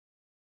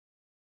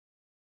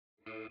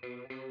I'm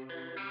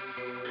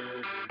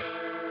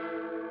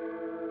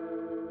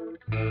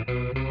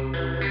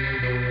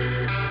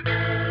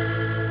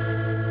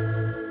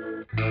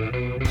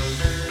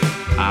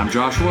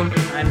Joshua.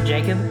 I'm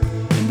Jacob.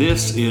 And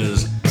this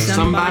is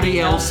Somebody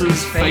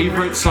Else's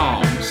Favorite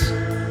Songs,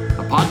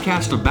 a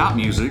podcast about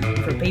music.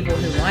 For people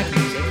who like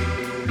music.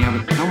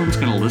 Yeah, but no one's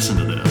going to listen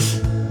to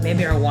this.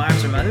 Maybe our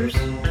wives or mothers?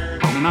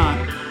 Probably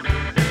not.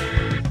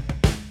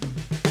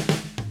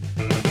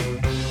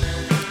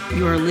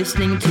 You are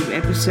listening to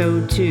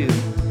Episode 2,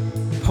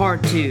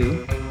 Part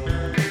 2,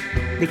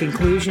 the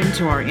conclusion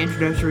to our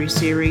introductory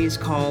series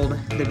called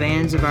The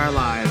Bands of Our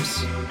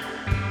Lives.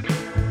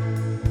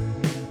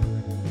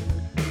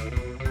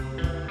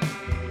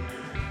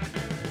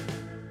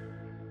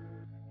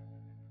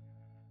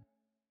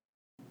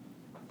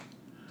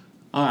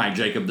 All right,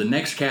 Jacob, the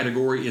next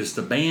category is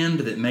the band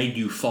that made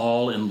you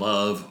fall in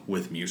love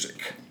with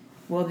music.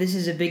 Well, this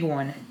is a big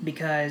one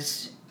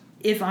because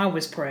if I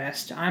was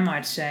pressed, I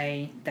might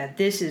say that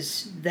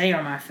they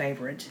are my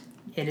favorite.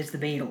 It is the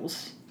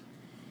Beatles.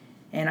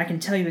 And I can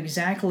tell you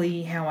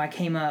exactly how I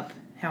came onto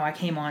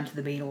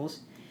the Beatles.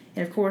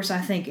 And of course,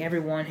 I think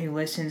everyone who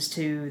listens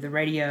to the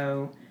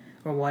radio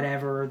or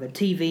whatever, the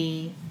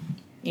TV,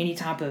 any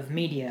type of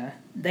media,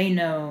 they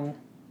know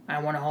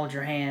I Want to Hold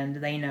Your Hand.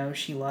 They know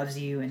She Loves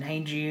You and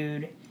Hey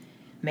Jude.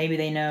 Maybe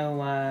they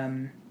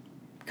know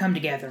Come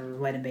Together,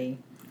 Let It Be.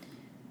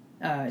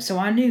 So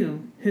I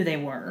knew who they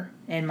were.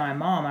 And my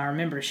mom, I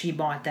remember she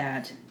bought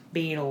that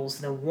Beatles,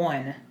 the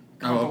One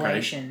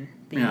compilation,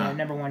 the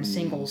number one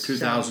singles.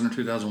 2000 or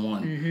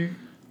 2001. Mm-hmm.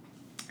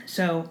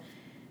 So,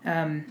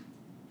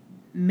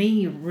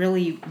 me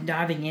really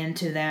diving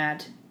into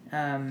that,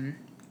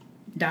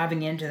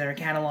 diving into their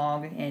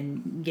catalog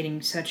and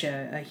getting such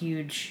a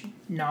huge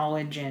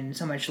knowledge and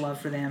so much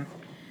love for them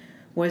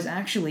was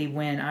actually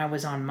when I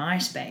was on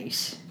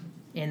MySpace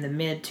in the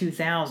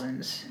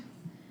mid-2000s.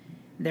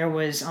 There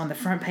was, on the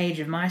front page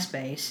of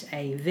MySpace,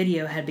 a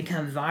video had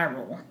become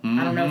viral.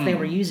 Mm-hmm. I don't know if they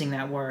were using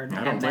that word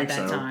at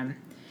that time.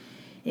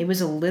 It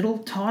was a little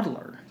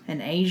toddler, an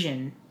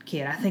Asian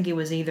kid. I think it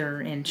was either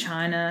in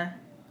China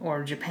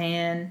or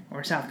Japan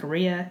or South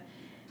Korea.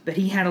 But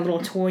he had a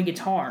little toy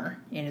guitar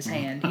in his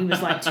hand. He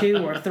was like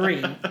 2 or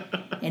 3.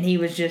 And he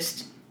was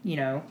just,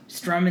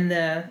 strumming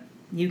the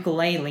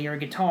ukulele or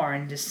guitar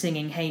and just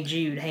singing Hey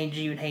Jude, Hey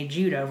Jude, Hey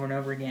Jude over and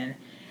over again.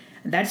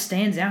 That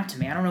stands out to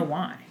me. I don't know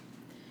why.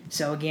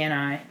 So again,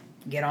 I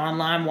get on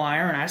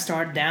LimeWire and I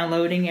start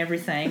downloading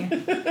everything.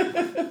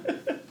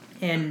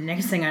 And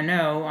next thing I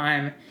know,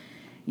 I'm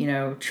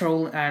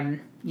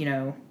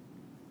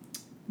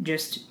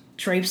just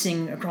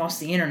traipsing across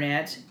the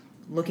internet,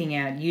 looking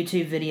at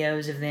YouTube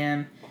videos of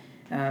them,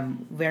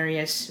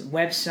 various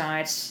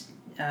websites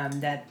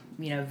that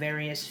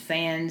various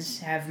fans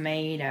have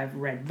made. I've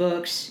read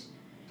books.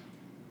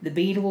 The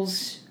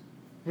Beatles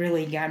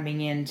really got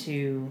me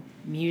into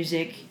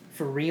music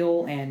for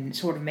real and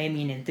sort of made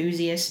me an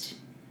enthusiast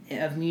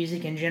of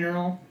music in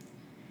general.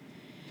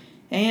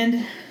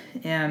 And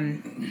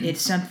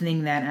it's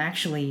something that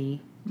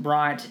actually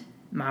brought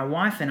my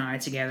wife and I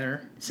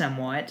together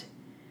somewhat.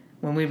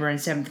 When we were in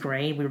 7th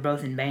grade, we were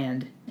both in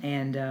band,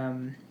 and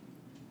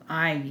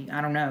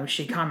I don't know,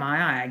 she caught my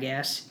eye, I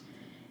guess,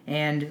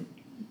 and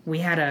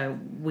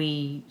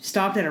we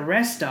stopped at a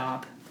rest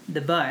stop,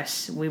 the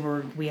bus.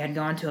 We had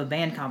gone to a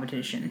band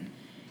competition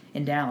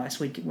in Dallas.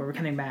 We were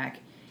coming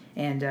back,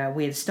 and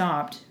we had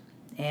stopped,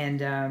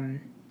 and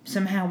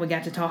somehow we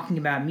got to talking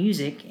about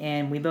music,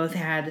 and we both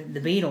had the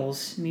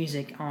Beatles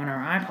music on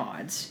our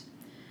iPods.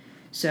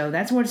 So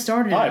that's what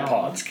started it all.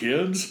 iPods,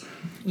 kids.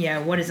 Yeah,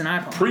 what is an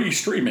iPod?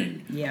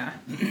 Pre-streaming. Yeah,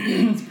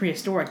 it's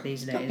prehistoric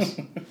these days.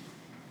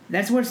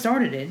 That's what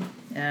started it.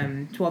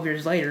 12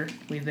 years later,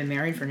 we've been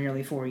married for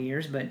nearly 4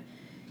 years, but,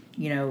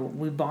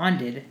 we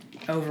bonded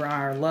over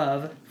our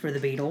love for the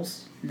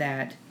Beatles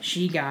that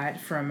she got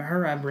from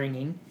her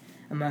upbringing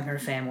among her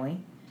family.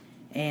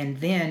 And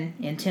then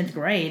in 10th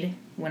grade,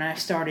 when I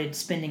started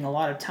spending a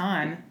lot of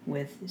time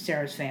with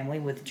Sarah's family,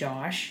 with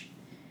Josh,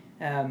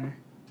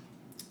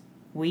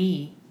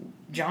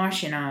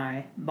 Josh and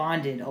I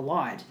bonded a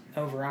lot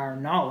over our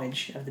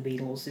knowledge of the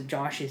Beatles.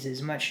 Josh's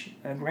is much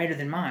greater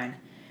than mine,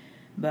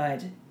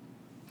 but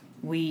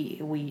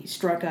we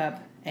struck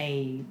up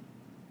a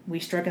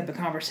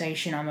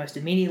conversation almost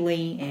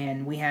immediately,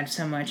 and we had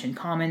so much in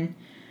common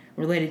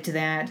related to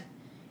that.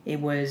 It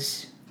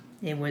was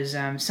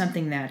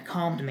something that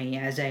calmed me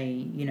as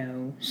a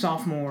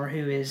sophomore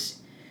who is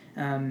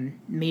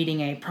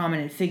meeting a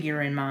prominent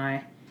figure in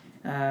my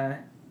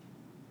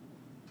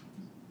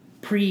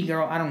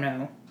pre-girl, I don't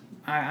know.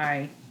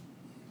 I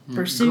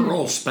pursued...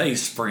 Girl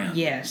space friend.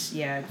 Yes,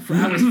 yeah.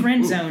 I was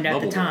friend-zoned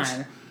at the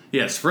time.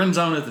 Yes,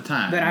 friend-zoned at the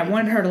time. But I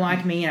wanted her to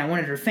like me, and I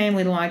wanted her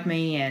family to like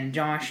me, and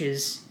Josh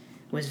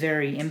was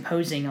very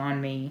imposing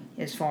on me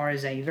as far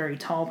as a very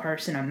tall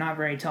person. I'm not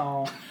very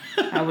tall.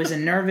 I was a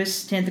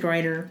nervous 10th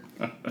grader.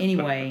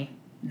 Anyway,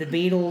 the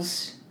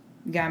Beatles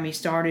got me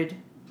started,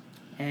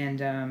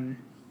 and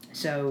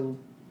so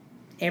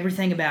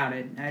everything about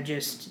it. I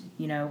just,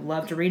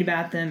 love to read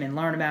about them and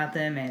learn about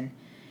them, and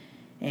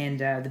And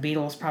the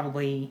Beatles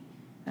probably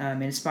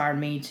inspired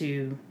me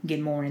to get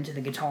more into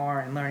the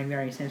guitar and learning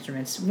various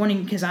instruments.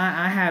 Because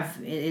I have,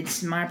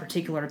 it's my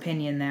particular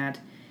opinion that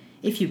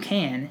if you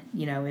can,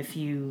 if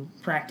you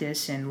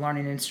practice and learn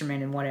an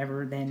instrument and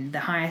whatever, then the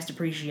highest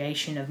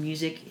appreciation of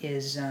music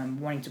is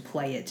wanting to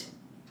play it.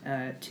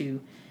 The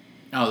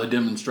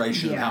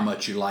demonstration of how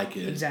much you like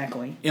it.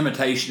 Exactly.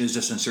 Imitation is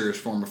just a serious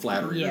form of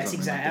flattery. Yes,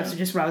 exactly. That's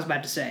just what I was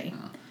about to say.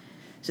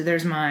 So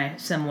there's my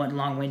somewhat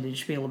long-winded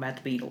spiel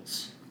about the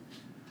Beatles.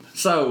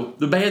 So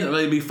the band that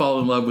made me fall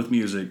in love with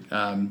music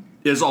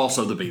is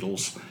also the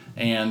Beatles,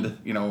 and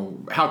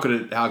how could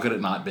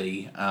it not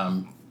be?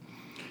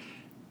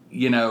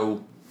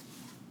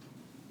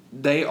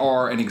 They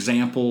are an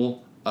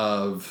example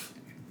of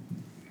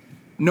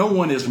no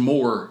one is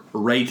more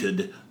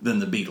rated than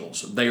the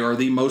Beatles. They are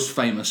the most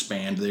famous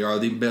band. They are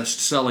the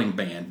best-selling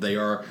band. They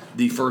are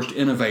the first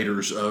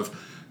innovators of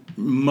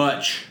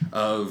much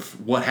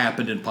of what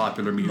happened in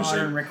popular music.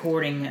 Modern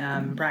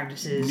recording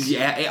practices.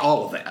 Yeah,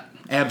 all of that.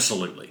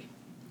 Absolutely.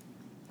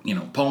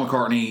 Paul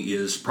McCartney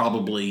is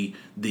probably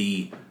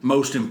the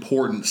most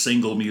important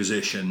single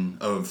musician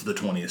of the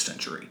 20th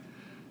century.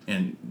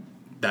 And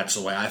that's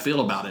the way I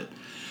feel about it.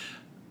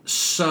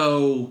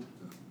 So,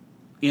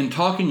 in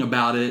talking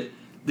about it,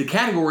 the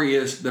category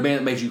is the band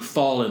that made you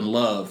fall in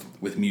love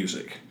with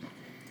music.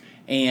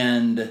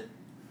 And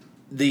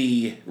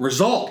the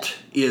result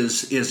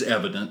is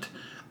evident.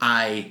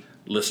 I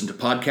listen to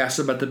podcasts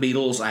about the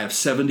Beatles. I have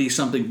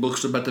 70-something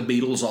books about the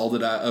Beatles,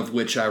 of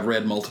which I've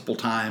read multiple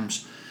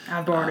times.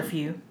 I've borrowed a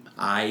few.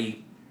 I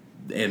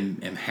am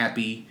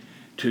happy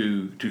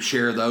to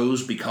share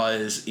those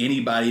because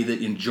anybody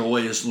that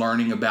enjoys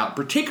learning about,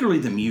 particularly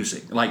the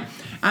music, like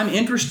I'm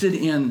interested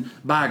in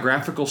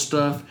biographical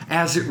stuff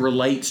as it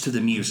relates to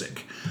the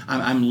music.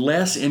 I'm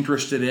less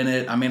interested in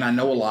it. I mean, I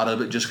know a lot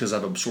of it just because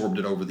I've absorbed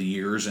it over the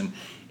years, and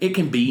it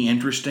can be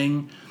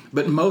interesting.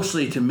 But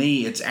mostly to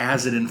me, it's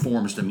as it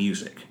informs the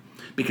music.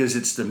 Because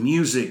it's the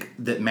music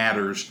that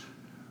matters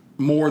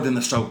more than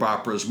the soap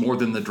operas, more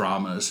than the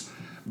dramas.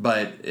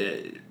 But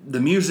the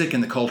music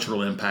and the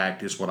cultural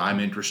impact is what I'm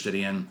interested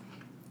in.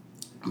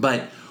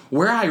 But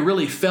where I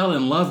really fell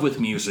in love with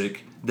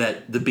music,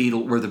 where the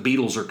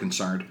Beatles are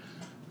concerned,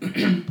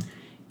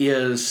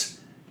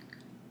 is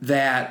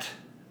that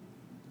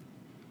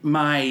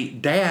my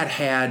dad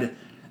had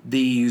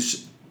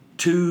these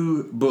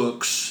 2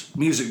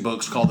 music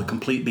books called The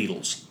Complete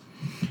Beatles.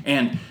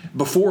 And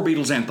before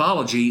Beatles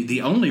Anthology,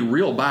 the only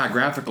real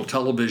biographical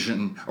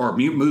television or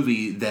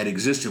movie that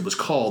existed was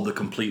called The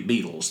Complete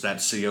Beatles.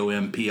 That's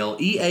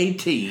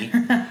Compleat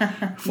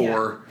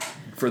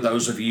for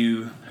those of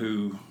you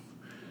who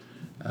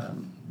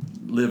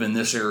live in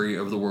this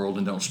area of the world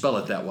and don't spell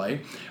it that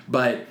way.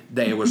 But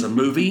there was a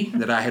movie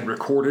that I had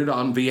recorded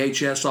on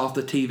VHS off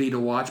the TV to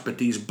watch, but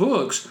these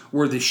books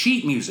were the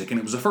sheet music, and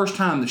it was the first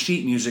time the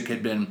sheet music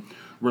had been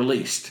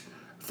released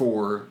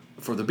for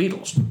the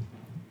Beatles.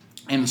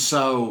 And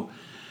so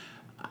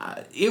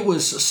it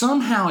was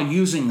somehow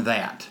using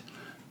that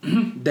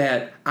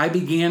I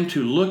began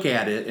to look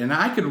at it, and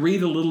I could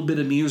read a little bit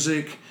of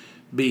music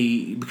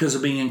because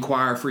of being in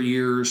choir for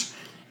years,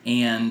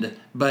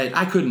 but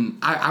I couldn't.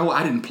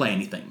 I didn't play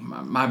anything.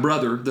 My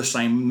brother, the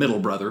same middle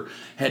brother,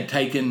 had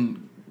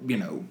taken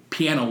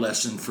piano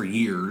lesson for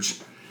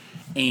years,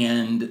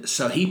 and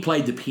so he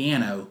played the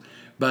piano,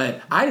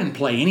 but I didn't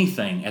play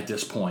anything at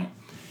this point.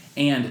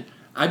 And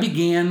I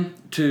began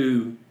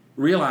to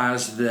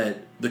realize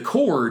that the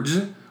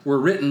chords were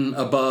written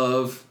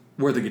above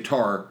where the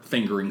guitar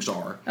fingerings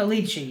are. A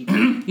lead sheet.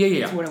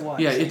 Yeah. That's what it was.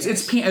 Yeah,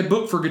 it's a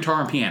book for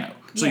guitar and piano.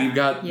 So you've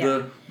got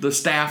the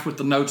staff with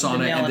the notes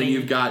on it, and then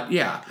you've got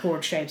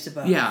chord shapes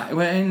above. Yeah,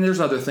 and there's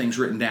other things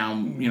written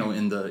down,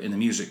 in the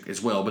music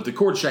as well. But the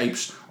chord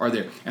shapes are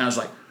there, and I was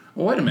like,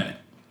 well, wait a minute.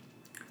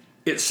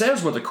 It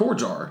says what the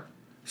chords are,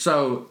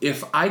 so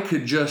if I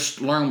could just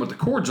learn what the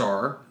chords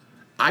are,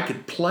 I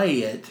could play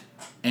it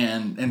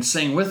and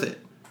sing with it.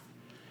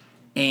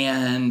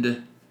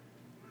 And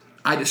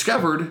I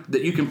discovered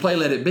that you can play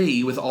 "Let It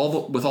Be" with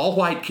all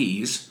white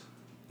keys.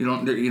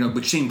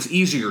 Which seems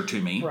easier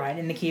to me. Right,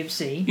 in the key of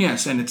C.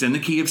 Yes, and it's in the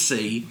key of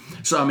C.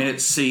 So, I mean,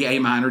 it's C, A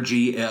minor,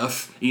 G,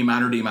 F, E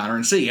minor, D minor,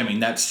 and C. I mean,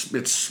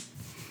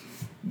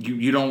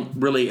 you don't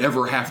really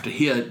ever have to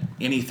hit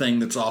anything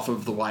that's off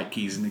of the white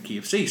keys in the key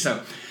of C.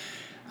 So,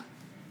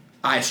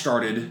 I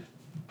started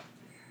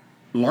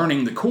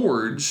learning the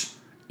chords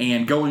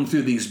and going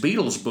through these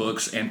Beatles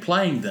books and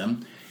playing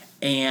them,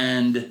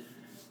 and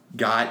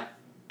got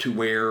to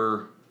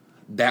where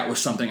that was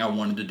something I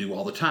wanted to do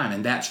all the time.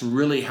 And that's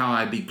really how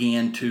I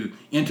began to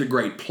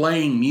integrate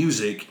playing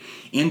music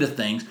into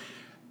things.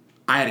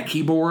 I had a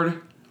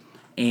keyboard,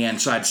 and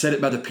so I'd set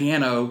it by the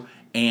piano,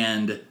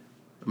 and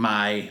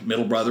my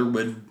middle brother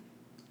would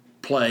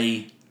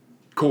play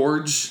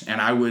chords,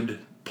 and I would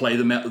play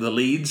the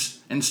leads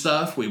and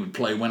stuff. We would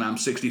play When I'm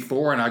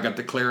 64, and I got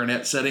the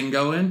clarinet setting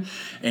going,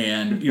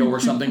 and or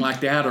something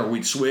like that, or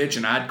we'd switch,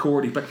 and I'd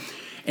chord.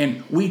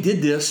 And we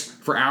did this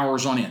for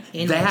hours on end.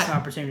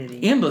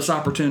 Endless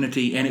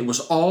opportunity, and it was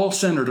all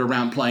centered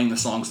around playing the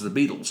songs of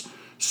the Beatles.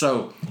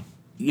 So,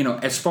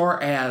 as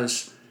far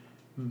as,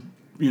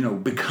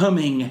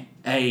 becoming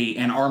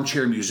an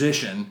armchair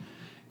musician,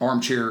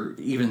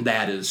 even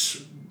that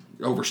is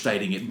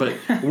overstating it, but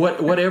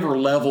whatever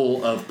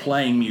level of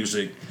playing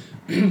music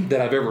that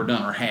I've ever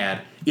done or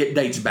had, it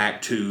dates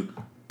back to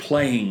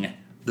playing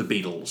the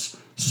Beatles.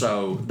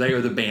 So they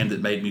are the band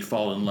that made me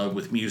fall in love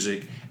with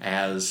music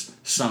as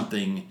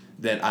something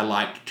that I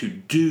liked to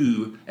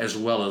do as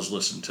well as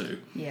listen to.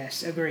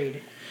 Yes,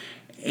 agreed.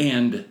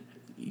 And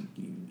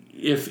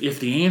if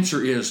the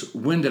answer is,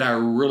 when did I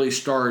really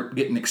start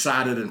getting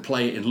excited and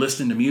play and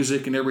listening to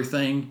music and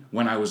everything?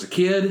 When I was a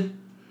kid,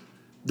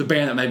 the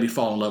band that made me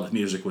fall in love with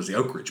music was the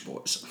Oak Ridge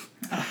Boys.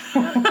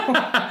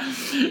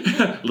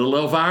 Little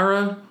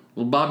Elvira,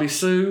 little Bobby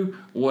Sue,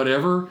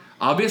 whatever.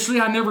 Obviously,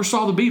 I never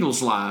saw the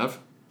Beatles live.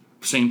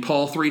 Seen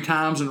Paul 3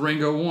 times and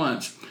Ringo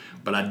once.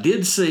 But I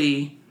did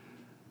see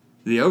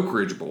the Oak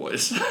Ridge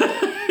Boys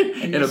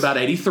in about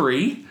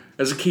 83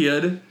 as a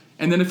kid.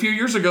 And then a few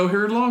years ago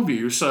here in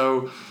Longview.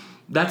 So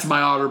that's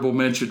my honorable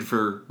mention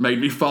for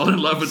made me fall in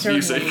love with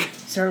music.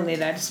 Certainly,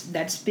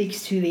 that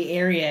speaks to the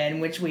area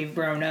in which we've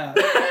grown up.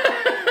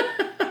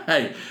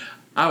 Hey,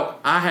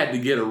 I had to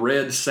get a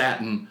red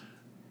satin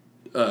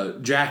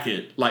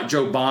jacket like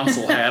Joe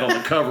Bonsall had on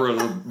the cover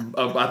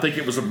of I think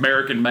it was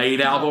American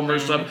Made album or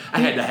something. I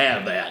had to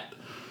have that.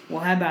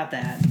 Well, how about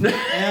that?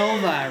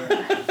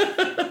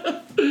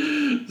 Elvira.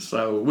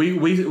 So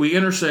we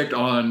intersect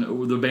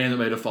on the band that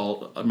made us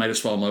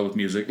fall in love with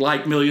music,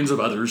 like millions of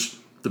others,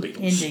 the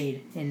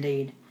Beatles.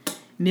 Indeed.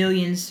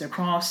 Millions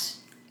across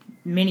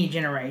many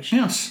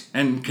generations. Yes,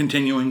 and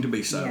continuing to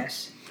be so.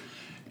 Yes.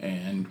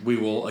 And we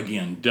will,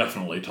 again,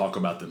 definitely talk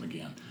about them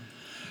again.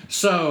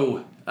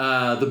 So,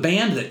 the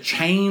band that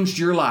changed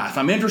your life.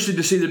 I'm interested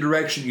to see the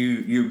direction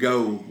you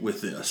go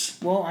with this.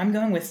 Well, I'm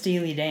going with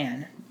Steely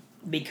Dan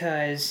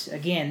because,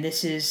 again,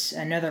 this is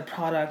another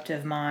product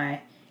of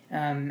my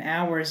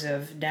hours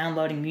of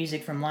downloading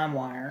music from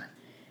LimeWire.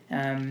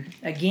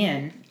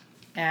 Again,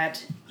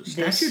 at this...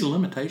 Statute of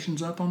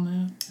limitations up on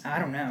that? I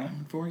don't know.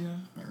 For you?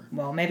 Or?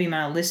 Well, maybe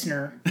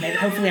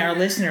hopefully our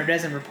listener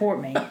doesn't report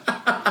me.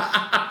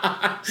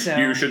 So,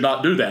 you should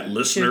not do that,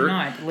 listener. Should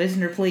not.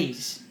 Listener,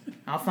 please.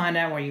 I'll find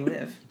out where you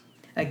live.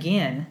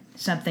 Again,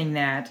 something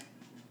that,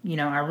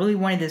 I really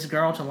wanted this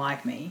girl to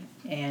like me.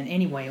 And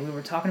anyway, we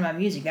were talking about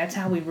music. That's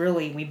how we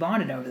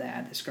bonded over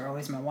that. This girl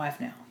is my wife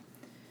now.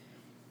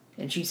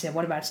 And she said,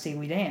 what about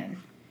Steely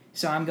Dan?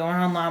 So I'm going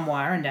on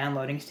LimeWire and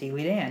downloading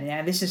Steely Dan.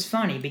 Now, this is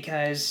funny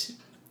because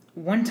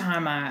one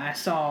time I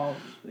saw,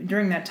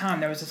 during that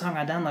time, there was a song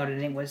I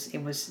downloaded, and it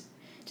was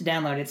to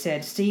download. It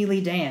said,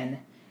 Steely Dan,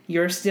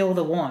 You're Still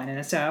the One. And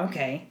I said,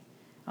 okay,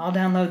 I'll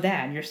download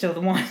that. You're Still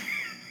the One.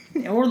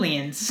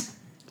 Orleans.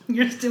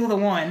 You're Still the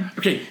One.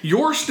 Okay,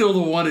 You're Still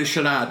the One is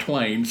Shania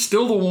Twain.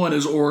 Still the One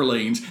is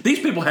Orleans. These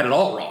people had it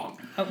all wrong.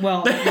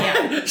 Well,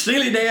 yeah.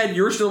 Steely Dan,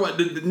 You're Still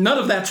the One. None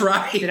of that's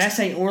right. Did I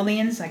say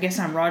Orleans? I guess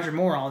I'm Roger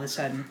Moore all of a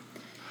sudden.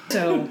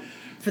 So,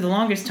 for the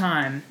longest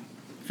time,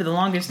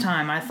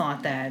 I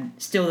thought that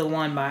Still the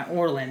One by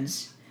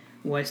Orleans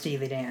was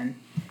Steely Dan.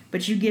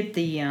 But you get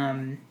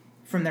the,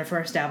 from their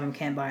first album,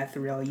 Can't Buy a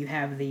Thrill, you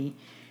have the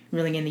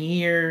Reeling in the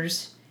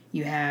Years,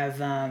 you have,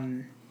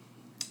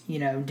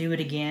 Do It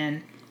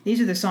Again.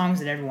 These are the songs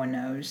that everyone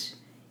knows.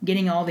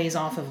 Getting all these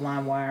off of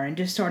LimeWire and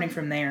just starting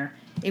from there,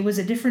 it was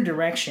a different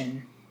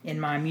direction in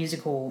my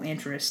musical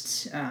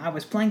interests. I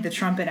was playing the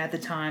trumpet at the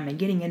time and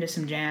getting into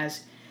some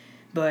jazz,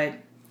 but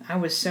I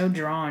was so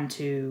drawn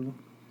to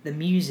the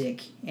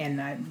music.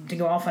 And to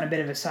go off on a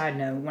bit of a side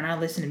note, when I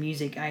listen to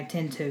music, I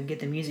tend to get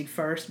the music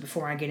first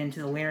before I get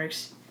into the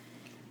lyrics.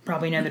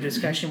 Probably another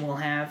discussion we'll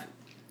have.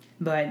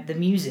 But the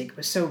music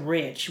was so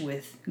rich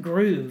with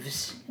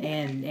grooves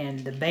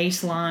and the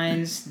bass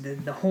lines,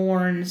 the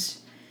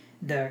horns,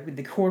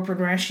 the chord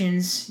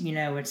progressions.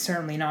 It's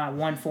certainly not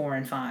 1, 4,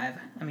 and 5.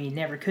 I mean,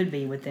 never could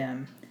be with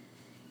them.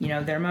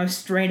 Their most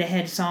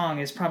straight-ahead song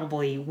is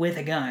probably With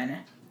a Gun,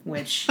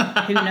 which,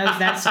 who knows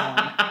that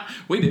song?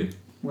 We do.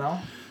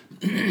 Well,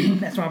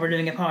 that's why we're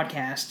doing a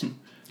podcast.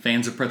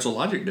 Fans of Pretzel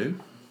Logic do.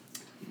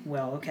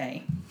 Well,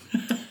 okay.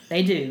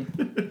 They do.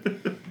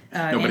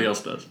 Nobody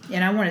else does.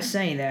 And I want to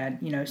say that,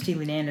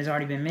 Steely Dan has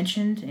already been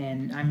mentioned,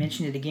 and I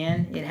mentioned it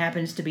again. It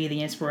happens to be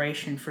the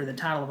inspiration for the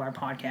title of our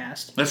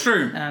podcast. That's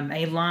true.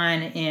 A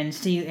line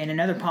in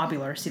another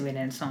popular Steely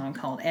Dan song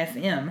called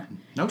FM.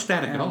 No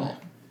static at all.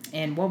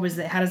 And what was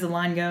how does the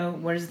line go?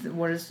 What is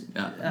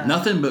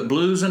nothing but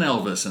blues and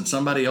Elvis and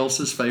somebody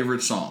else's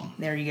favorite song.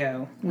 There you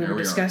go. We were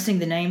discussing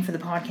the name for the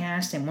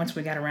podcast, and once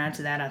we got around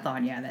to that, I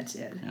thought, yeah, that's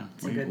it. Yeah,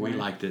 it's a good one. We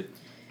liked it.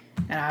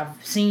 And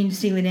I've seen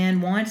Steely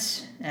Dan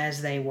once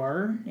as they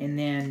were, and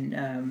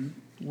then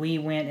we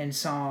went and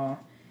saw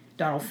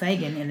Donald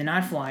Fagen in the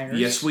Night Flyers.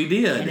 Yes, we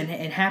did. And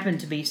it happened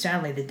to be,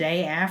 sadly, the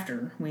day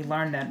after we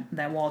learned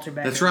that Walter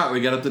Becker. That's right.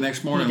 We got up the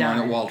next morning and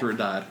learned that Walter had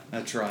died.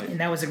 That's right. And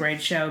that was a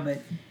great show,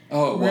 but...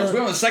 Oh, it was. We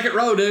were on the second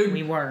row, dude.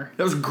 We were.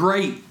 That was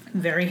great.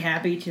 Very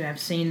happy to have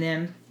seen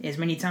them as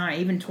many times,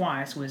 even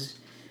twice, was,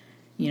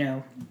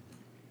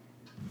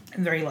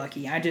 very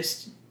lucky. I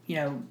just,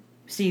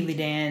 Steely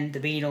Dan, the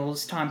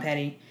Beatles, Tom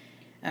Petty,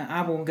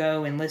 I will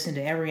go and listen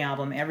to every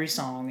album, every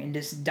song, and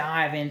just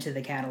dive into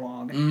the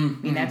catalog. Mm-hmm.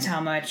 I mean, that's how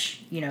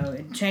much,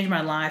 it changed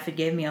my life. It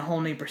gave me a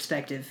whole new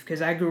perspective,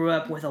 because I grew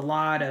up with a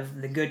lot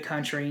of the good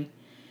country.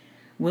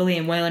 Willie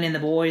and Waylon and the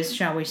Boys,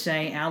 shall we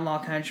say,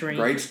 outlaw country.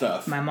 Great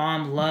stuff. My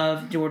mom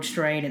loved George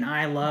Strait, and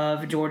I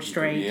love George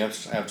Strait.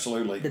 Yes,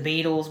 absolutely. The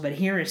Beatles, but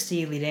here is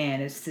Steely Dan.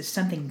 It's just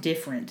something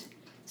different.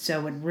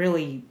 So it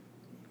really,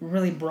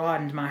 really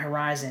broadened my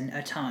horizon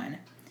a ton.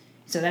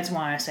 So that's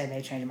why I say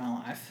they changed my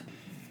life.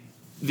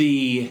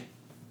 The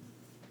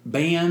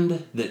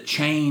band that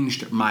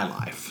changed my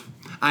life.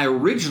 I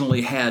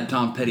originally had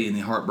Tom Petty and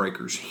the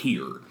Heartbreakers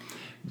here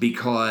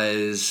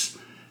because,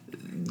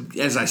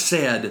 as I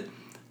said,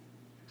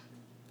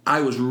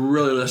 I was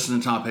really listening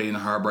to Tom Petty and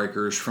the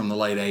Heartbreakers from the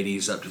late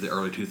 80s up to the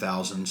early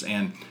 2000s,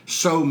 and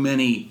so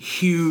many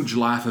huge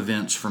life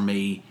events for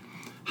me: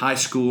 high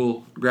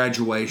school,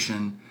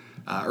 graduation,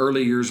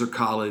 early years of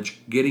college,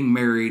 getting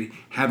married,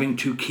 having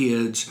 2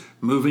 kids,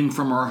 moving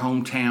from our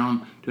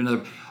hometown to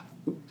another,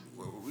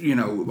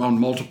 on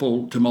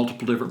multiple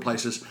different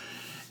places.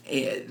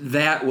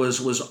 That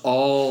was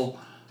all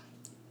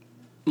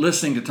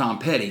listening to Tom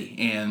Petty,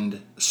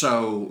 and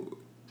so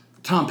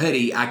Tom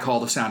Petty I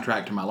call the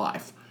soundtrack to my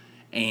life.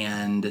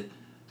 And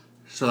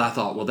so I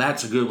thought, well,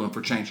 that's a good one for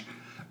change.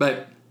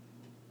 But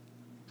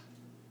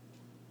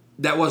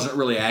that wasn't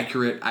really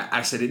accurate.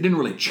 I said it didn't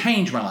really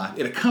change my life.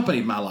 It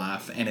accompanied my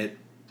life, and it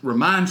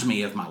reminds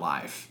me of my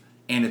life,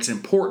 and it's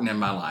important in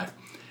my life.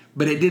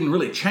 But it didn't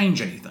really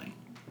change anything.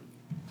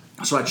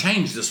 So I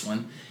changed this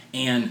one,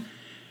 and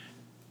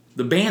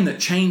the band that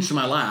changed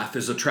my life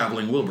is the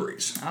Traveling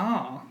Wilburys.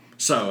 Oh.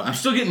 So I'm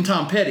still getting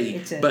Tom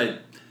Petty,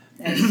 but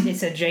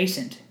it's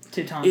adjacent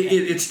to Tom Petty.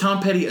 It's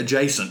Tom Petty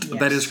adjacent. Yes.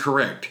 That is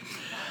correct.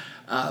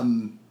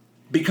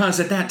 Because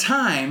at that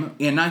time,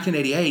 in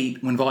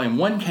 1988, when Volume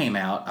 1 came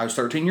out, I was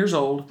 13 years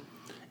old,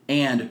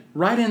 and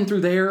right in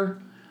through there,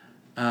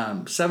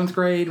 7th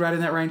grade, right in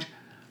that range,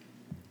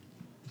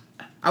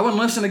 I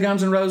wasn't listening to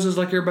Guns N' Roses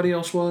like everybody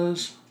else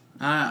was.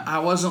 I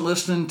wasn't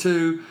listening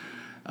to...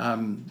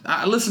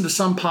 I listened to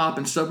some pop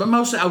and stuff, but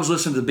mostly I was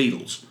listening to the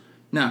Beatles.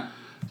 Now,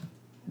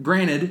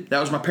 granted, that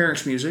was my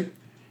parents' music,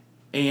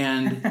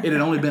 and it had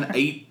only been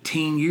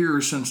 18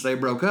 years since they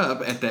broke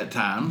up at that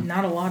time.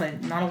 Not a long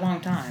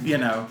time.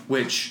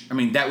 Which,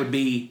 that would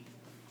be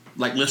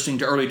like listening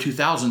to early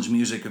 2000s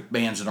music of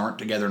bands that aren't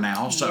together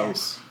now. So,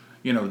 yes.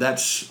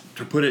 That's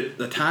to put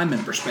the time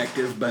in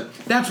perspective, but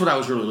that's what I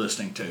was really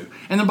listening to.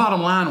 And the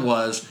bottom line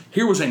was,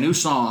 here was a new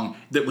song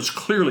that was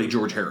clearly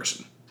George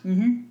Harrison.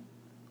 Mm-hmm.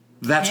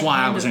 That's why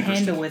I was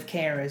interested. Handle with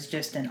Care is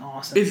just an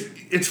awesome...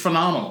 It's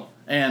phenomenal.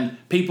 And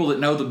people that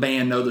know the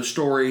band know the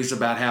stories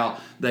about how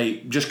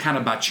they just kind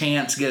of by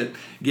chance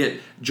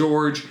get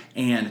George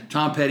and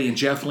Tom Petty and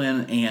Jeff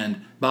Lynne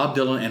and Bob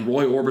Dylan and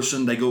Roy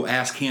Orbison. They go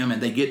ask him,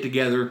 and they get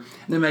together, and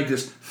they make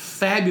this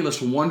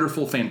fabulous,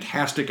 wonderful,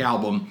 fantastic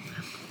album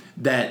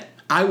that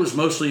I was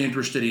mostly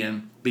interested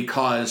in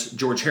because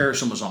George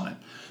Harrison was on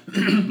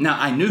it. Now,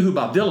 I knew who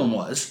Bob Dylan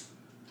was,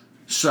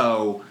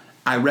 so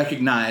I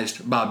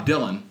recognized Bob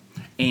Dylan,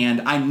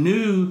 and I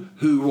knew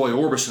who Roy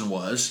Orbison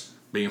was,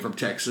 being from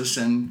Texas,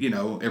 and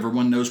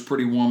everyone knows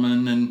Pretty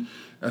Woman and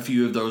a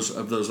few of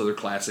those other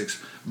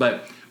classics.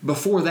 But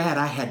before that,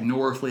 I had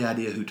no earthly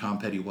idea who Tom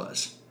Petty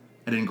was.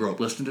 I didn't grow up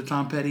listening to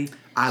Tom Petty.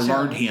 I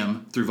learned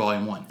him through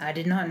Volume 1. I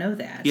did not know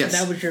that. Yes. So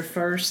that was your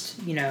first,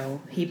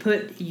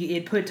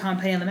 it put Tom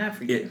Petty on the map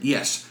for you.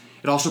 Yes.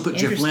 It also put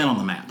Jeff Lynne on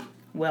the map.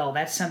 Well,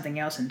 that's something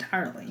else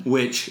entirely.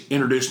 Which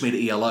introduced me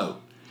to ELO.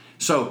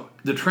 So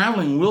the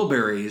Traveling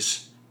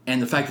Wilburys and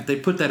the fact that they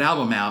put that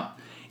album out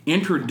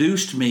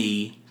introduced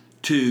me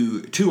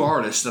to 2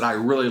 artists that I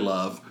really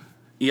love,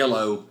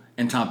 ELO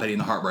and Tom Petty and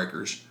the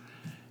Heartbreakers,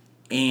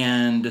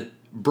 and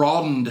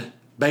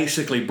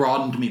basically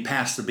broadened me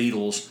past the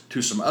Beatles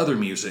to some other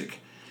music.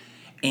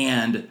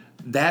 And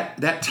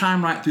that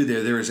time right through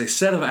there is a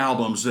set of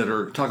albums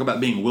that talk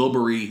about being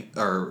Wilbury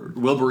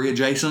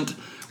adjacent.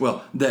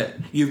 Well, that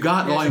you've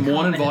got Volume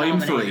 1 and Volume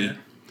 3,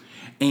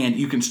 and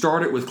you can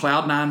start it with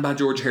Cloud 9 by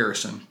George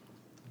Harrison,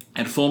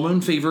 and Full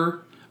Moon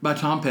Fever by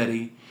Tom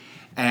Petty,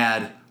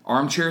 add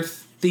Armchair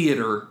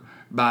Theater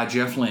by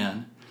Jeff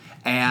Lynne,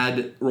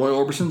 add Roy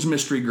Orbison's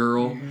Mystery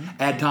Girl,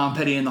 add Tom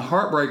Petty and the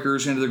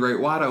Heartbreakers into the Great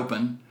Wide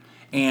Open,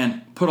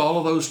 and put all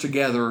of those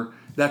together.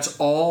 That's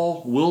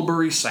all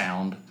Wilbury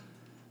sound,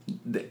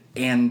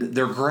 and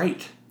they're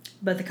great.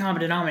 But the common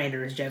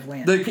denominator is Jeff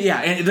Lynne.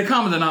 And the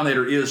common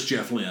denominator is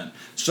Jeff Lynne.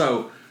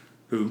 So,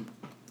 who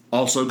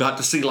also got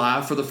to see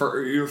live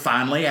for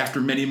finally after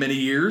many, many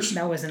years.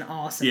 That was an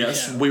awesome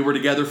show. We we were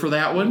together for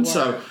that one.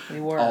 We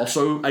were.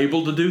 Also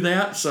able to do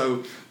that.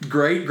 So,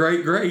 great.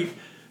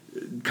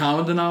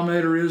 Common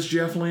denominator is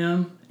Jeff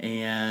Lynne,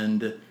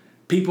 and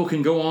people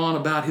can go on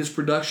about his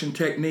production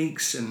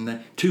techniques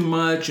and too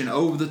much and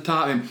over the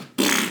top and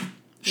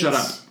shut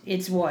up.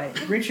 It's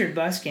what Richard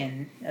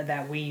Buskin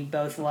that we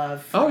both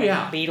love from the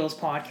Beatles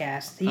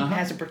podcast. He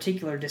has a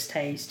particular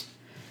distaste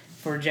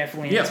for Jeff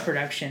Lynne's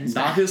productions.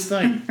 Not his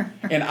thing.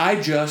 And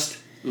I just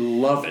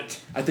love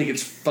it. I think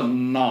it's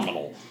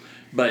phenomenal.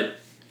 But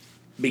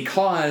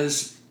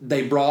because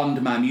they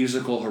broadened my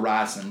musical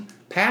horizon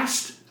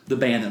past the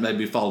band that made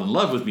me fall in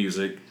love with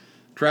music,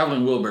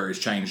 Traveling Wilburys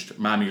changed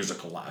my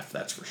musical life,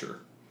 that's for sure.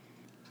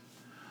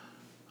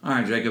 All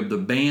right, Jacob, the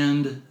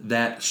band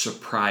that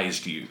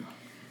surprised you.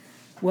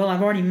 Well,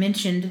 I've already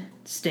mentioned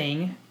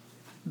Sting,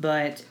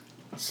 but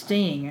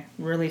Sting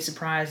really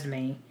surprised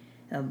me.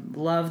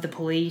 Love the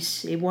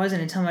Police. It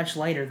wasn't until much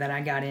later that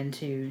I got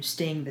into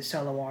Sting, the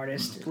solo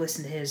artist.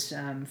 Listened to his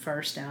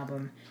first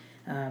album.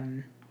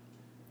 I'm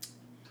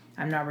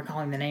not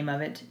recalling the name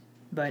of it,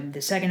 but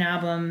the second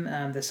album,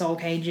 The Soul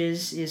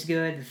Cages, is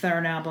good. The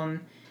third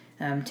album,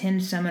 Ten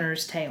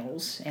Summoners'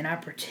 Tales, and I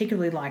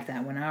particularly like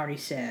that one. I already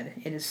said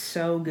it is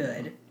so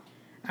good.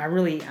 I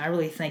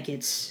really think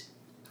it's,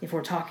 if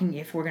we're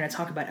going to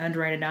talk about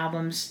underrated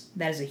albums,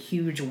 that is a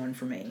huge one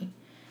for me.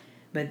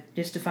 But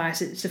just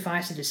suffice it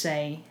to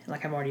say,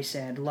 like I've already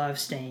said, love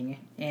Sting,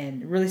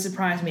 and it really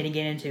surprised me to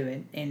get into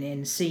it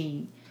and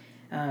see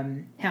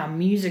how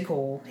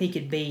musical he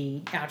could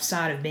be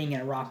outside of being in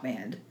a rock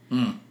band.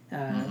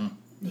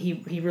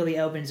 He really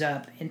opens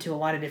up into a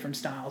lot of different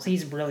styles.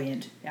 He's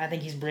brilliant. I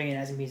think he's brilliant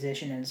as a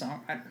musician and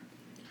songwriter.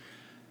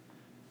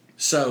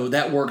 So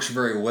that works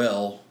very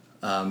well,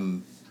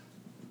 and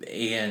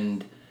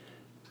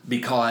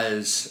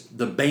because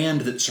the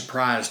band that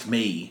surprised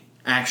me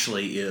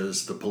actually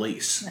is the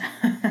Police.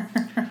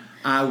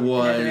 I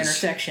was Another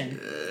intersection.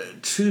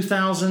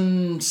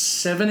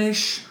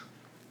 2007-ish.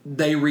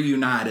 They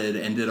reunited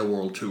and did a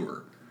world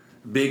tour.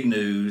 Big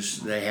news.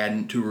 They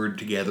hadn't toured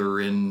together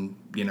in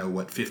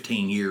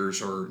 15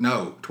 years or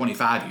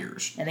 25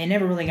 years. And they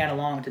never really got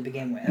along to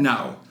begin with.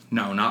 No,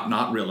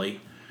 not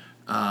really.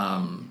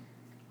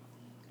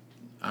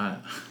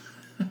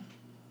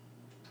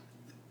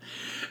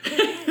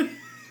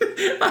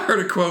 I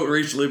heard a quote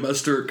recently by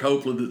Stuart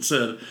Copeland that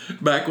said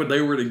back when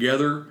they were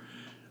together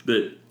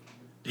that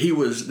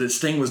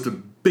Sting was the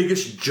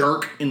biggest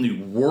jerk in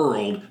the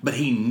world, but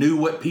he knew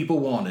what people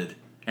wanted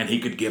and he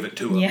could give it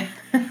to them. Yeah.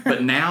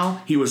 But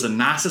now he was the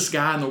nicest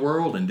guy in the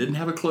world and didn't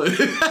have a clue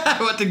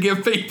what to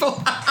give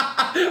people.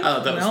 I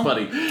thought that was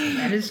funny.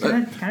 That is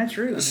kind of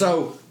true.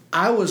 So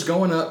I was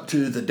going up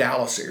to the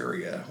Dallas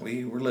area.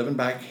 We were living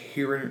back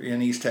here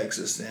in East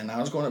Texas, and I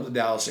was going up to the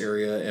Dallas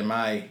area, and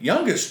my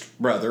younger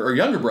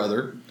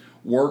brother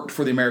worked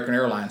for the American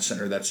Airlines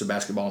Center. That's the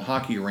basketball and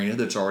hockey arena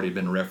that's already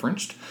been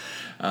referenced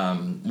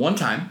one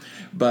time.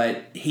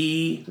 But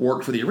he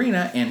worked for the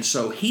arena, and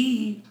so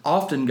he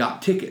often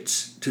got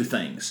tickets to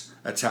things.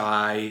 That's how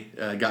I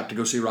got to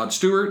go see Rod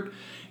Stewart.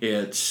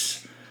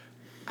 It's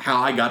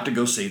how I got to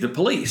go see the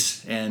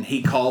Police. And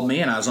he called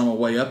me, and I was on my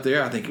way up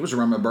there. I think it was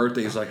around my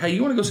birthday. He's like, hey,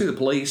 you want to go see the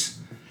Police?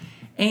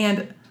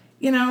 And,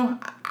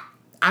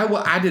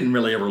 I didn't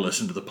really ever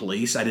listen to the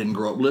Police. I didn't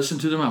grow up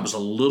listening to them. I was a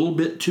little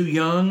bit too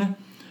young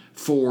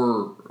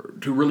to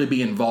really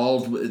be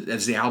involved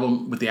with the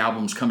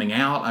albums coming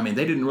out. I mean,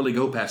 they didn't really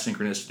go past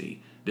Synchronicity,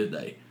 did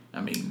they?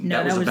 I mean,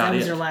 no, that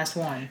was their last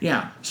one.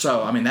 Yeah.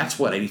 So, I mean, that's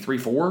what,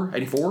 84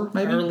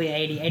 maybe? Early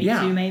 80,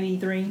 82 maybe,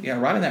 3? Yeah,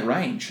 right in that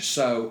range.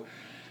 So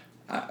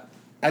I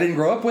didn't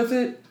grow up with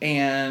it,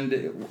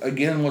 and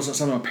again, wasn't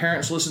something my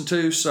parents listened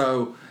to,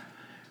 so...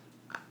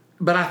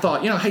 But I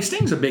thought, hey,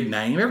 Sting's a big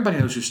name. Everybody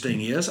knows who Sting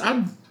is.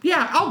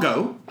 I'll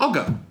go.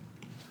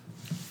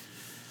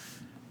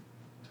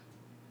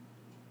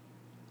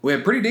 We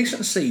had pretty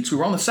decent seats. We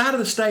were on the side of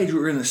the stage. We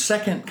were in the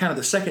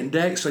second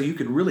deck, so you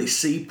could really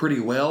see pretty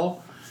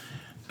well.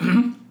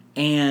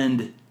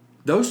 And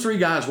those three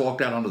guys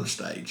walked out onto the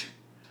stage.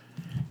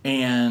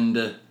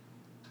 And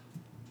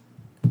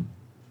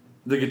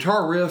the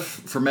guitar riff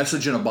for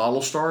Message in a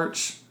Bottle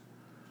starts.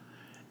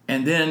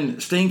 And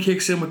then Sting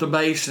kicks in with the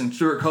bass, and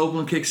Stuart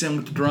Copeland kicks in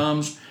with the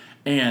drums,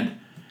 and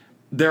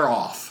they're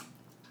off.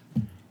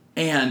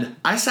 And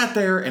I sat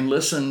there and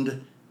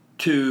listened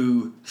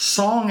to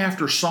song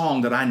after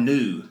song that I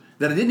knew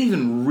that I didn't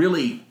even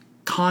really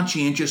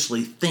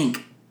conscientiously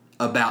think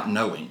about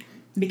knowing.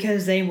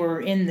 Because they were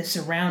in the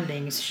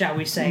surroundings, shall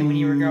we say, when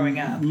you were growing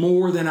up.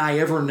 More than I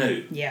ever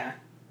knew. Yeah.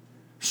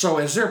 So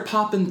as they're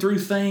popping through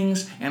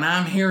things, and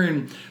I'm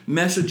hearing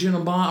Message in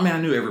a Bottle, I mean,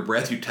 I knew Every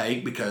Breath You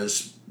Take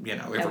because,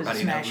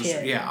 everybody knows.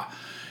 Hit. Yeah.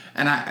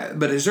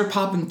 But as they're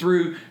popping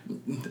through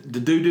the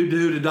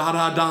do da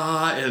da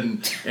da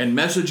and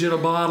Message in a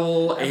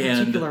Bottle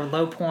and particular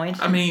low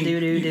point. I mean,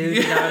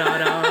 do da da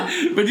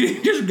da. But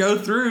you just go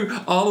through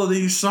all of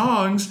these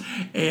songs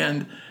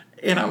and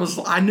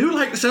I knew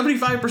like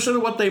 75%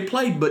 of what they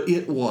played, but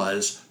it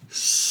was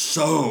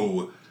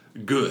so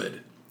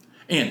good.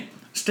 And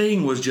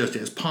Sting was just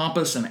as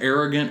pompous and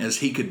arrogant as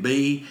he could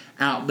be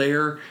out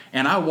there.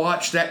 And I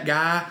watched that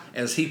guy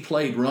as he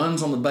played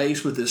runs on the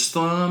bass with his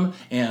thumb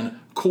and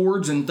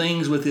chords and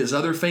things with his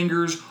other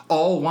fingers,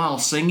 all while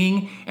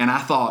singing. And I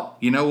thought,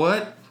 you know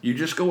what? You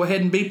just go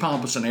ahead and be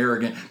pompous and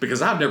arrogant,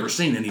 because I've never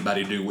seen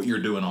anybody do what you're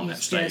doing on that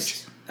stage.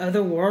 Just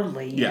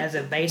otherworldly as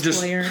a bass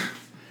player.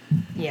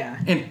 Yeah.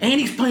 And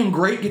he's playing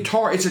great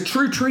guitar. It's a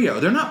true trio.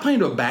 They're not playing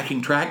to a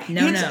backing track.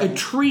 It's a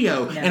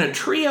trio. No. And a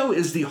trio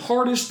is the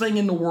hardest thing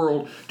in the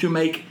world to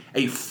make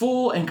a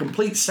full and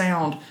complete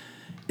sound,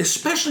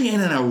 especially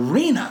in an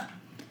arena.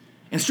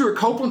 And Stuart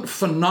Copeland,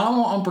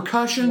 phenomenal on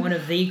percussion. One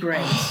of the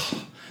greats.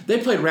 They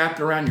played Wrapped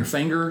Around Your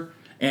Finger,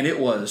 and I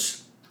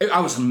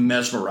was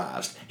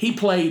mesmerized. He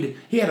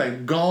had a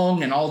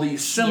gong and all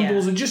these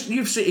cymbals, and if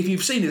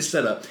you've seen his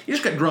setup, he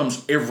just got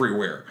drums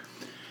everywhere.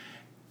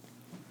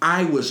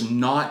 I was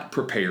not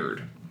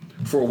prepared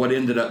for what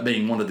ended up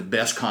being one of the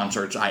best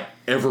concerts I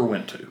ever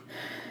went to.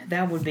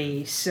 That would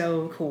be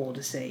so cool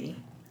to see.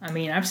 I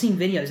mean, I've seen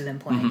videos of them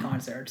playing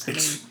concerts. I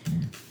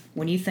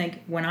mean,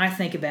 when I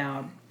think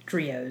about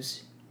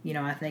trios,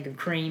 I think of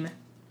Cream.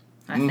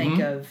 I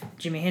think of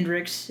Jimi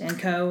Hendrix and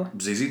Co.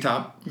 ZZ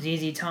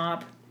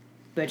Top.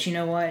 But you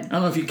know what? I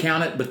don't know if you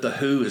count it, but The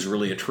Who is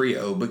really a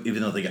trio, but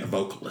even though they got a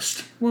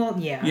vocalist. Well,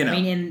 yeah.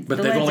 But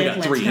they've only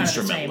got 3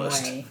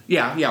 instrumentalists.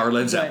 Yeah, or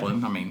Led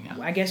Zeppelin.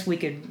 I guess we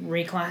could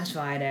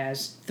reclassify it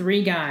as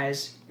 3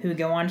 guys who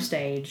go on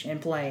stage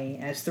and play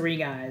as 3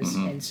 guys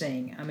and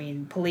sing. I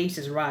mean, Police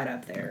is right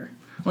up there.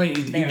 Well,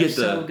 you get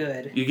so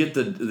good. You get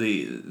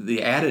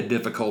the added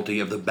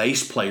difficulty of the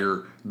bass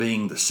player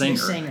being the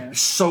singer.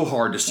 It's so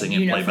hard to sing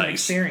and play bass.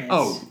 Experience.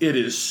 Oh, it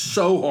is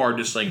so hard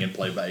to sing and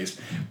play bass.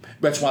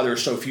 That's why there are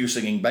so few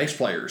singing bass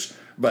players.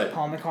 But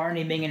Paul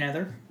McCartney being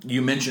another.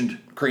 You mentioned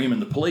Cream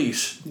and the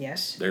Police.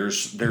 Yes.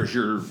 There's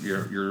your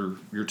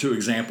 2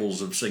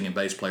 examples of singing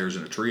bass players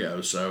in a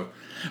trio. So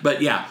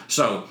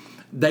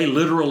they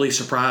literally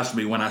surprised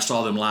me when I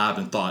saw them live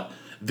and thought,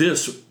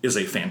 this is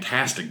a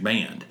fantastic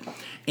band.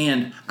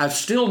 And I've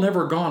still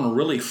never gone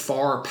really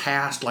far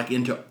past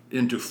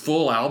into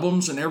full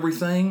albums and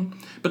everything,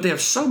 but they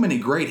have so many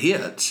great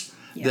hits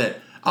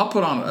that I'll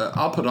put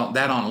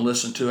that on and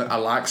listen to it. I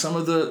like some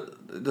of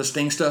the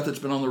Sting stuff that's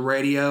been on the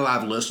radio.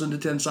 I've listened to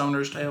Ten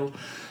Summoner's Tales,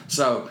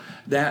 so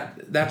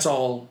that's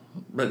all.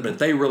 But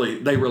they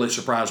really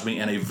surprised me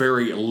in a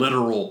very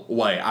literal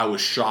way. I was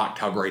shocked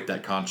how great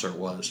that concert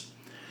was,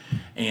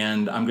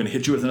 and I'm going to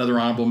hit you with another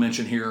honorable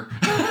mention here.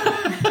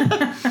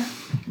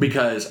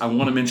 Because I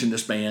want to mention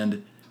this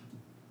band,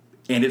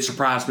 and it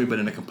surprised me, but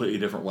in a completely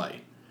different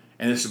way.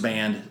 And it's a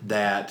band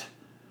that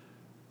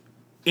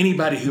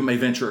anybody who may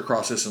venture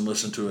across this and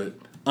listen to it,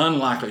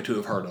 unlikely to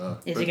have heard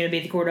of. Is it going to be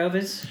the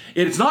Cordovas?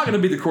 It's not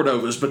going to be the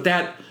Cordovas, but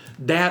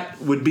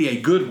that would be a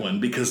good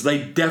one because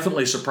they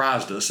definitely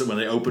surprised us when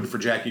they opened for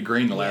Jackie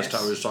Green the last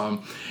time we saw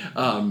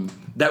them.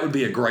 That would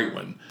be a great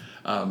one.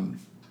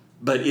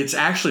 But it's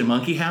actually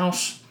Monkey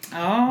House.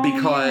 Oh,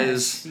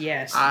 because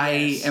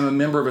I am a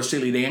member of a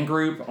Steely Dan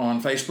group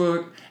on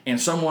Facebook,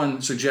 and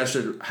someone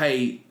suggested,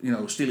 hey,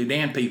 Steely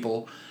Dan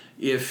people,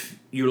 if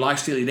you like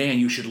Steely Dan,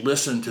 you should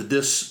listen to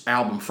this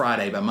album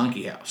Friday by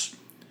Monkey House.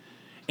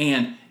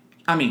 And,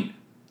 I mean,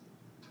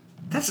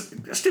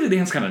 Steely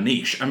Dan's kind of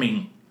niche. I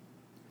mean,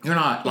 you're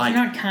not like...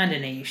 You're not kind of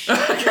niche.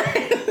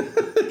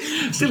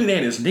 Steely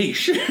Dan is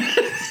niche.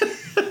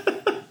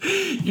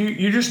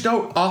 You just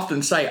don't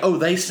often say, oh,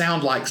 they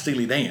sound like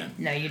Steely Dan.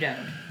 No, you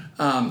don't.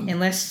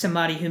 Unless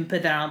somebody who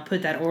put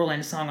that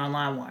Orland song on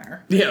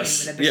LimeWire.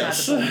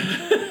 Yes.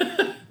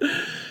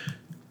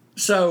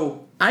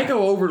 So I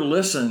go over to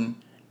listen,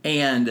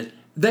 and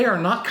they are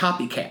not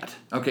copycat.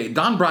 Okay,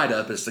 Don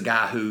Brydup is the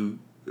guy who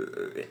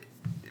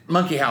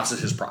Monkey House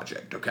is his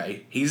project.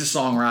 Okay, he's a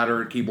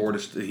songwriter,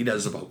 keyboardist. He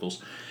does the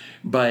vocals,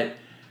 but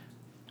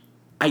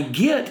I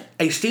get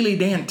a Steely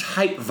Dan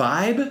type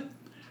vibe,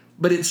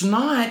 but it's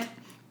not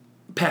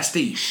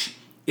pastiche.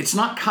 It's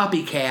not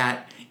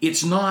copycat.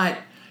 It's not.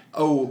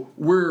 Oh,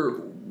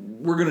 we're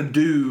gonna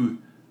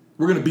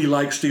be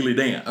like Steely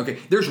Dan. Okay,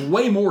 there's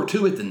way more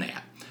to it than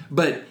that,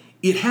 but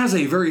it has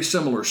a very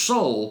similar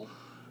soul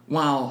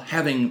while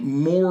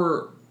having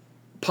more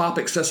pop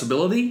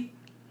accessibility,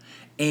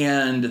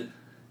 and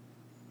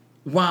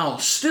while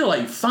still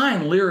a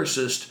fine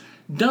lyricist,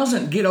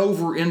 doesn't get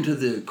over into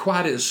the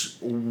quite as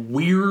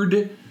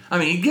weird. I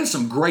mean, he gets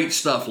some great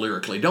stuff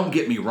lyrically. Don't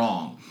get me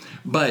wrong,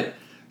 but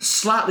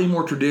slightly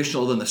more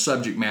traditional than the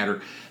subject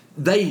matter.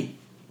 They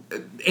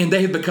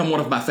have become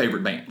one of my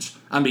favorite bands.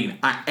 I mean,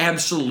 I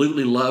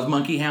absolutely love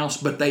Monkey House,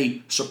 but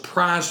they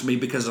surprised me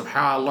because of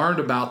how I learned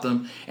about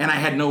them, and I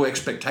had no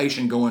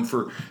expectation going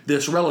for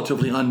this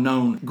relatively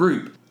unknown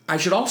group. I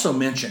should also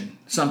mention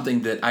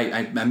something that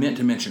I meant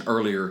to mention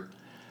earlier.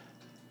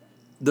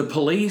 The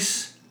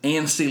Police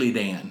and Steely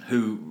Dan,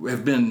 who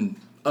have been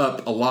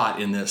up a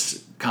lot in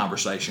this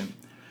conversation,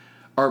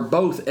 are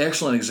both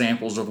excellent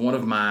examples of one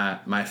of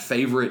my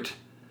favorite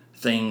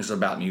things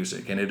about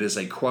music, and it is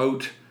a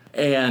quote.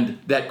 And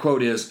that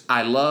quote is,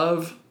 I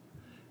love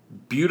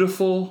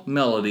beautiful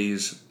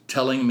melodies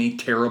telling me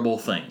terrible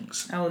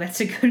things. Oh,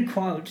 that's a good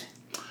quote.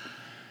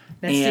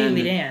 That's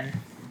Steely Dan.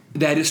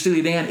 That is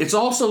Steely Dan. It's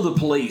also the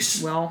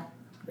Police. Well,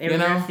 every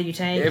breath that you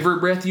take. Every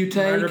breath you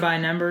take. Murder by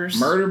Numbers.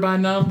 Murder by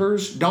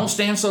Numbers. Don't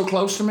Stand So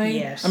Close to Me.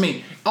 Yes. I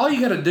mean, all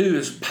you got to do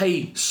is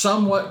pay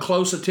somewhat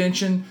close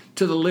attention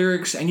to the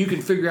lyrics, and you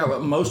can figure out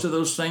what most of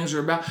those things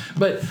are about.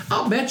 But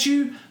I'll bet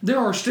you there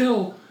are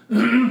still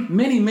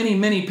many, many,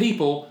 many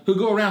people who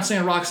go around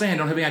saying Roxanne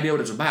don't have any idea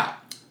what it's about.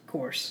 Of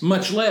course.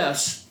 Much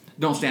less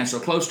Don't Stand So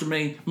Close to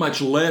Me,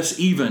 much less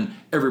even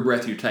Every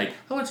Breath You Take.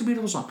 Oh, it's a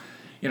beautiful song.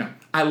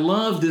 I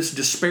love this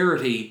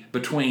disparity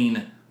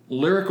between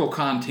lyrical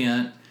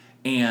content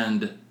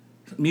and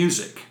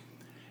music,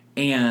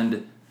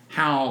 and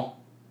how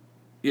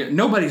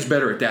nobody's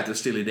better at that than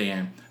Steely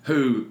Dan,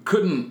 who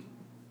couldn't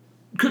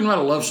write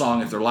a love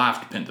song if their life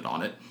depended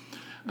on it.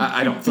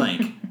 I don't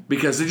think,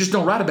 because they just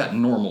don't write about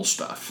normal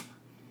stuff.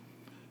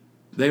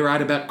 They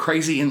write about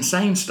crazy,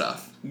 insane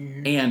stuff,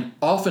 and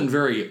often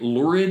very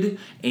lurid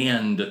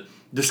and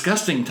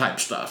disgusting type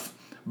stuff.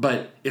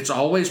 But it's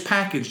always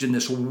packaged in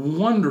this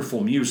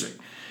wonderful music.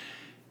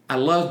 I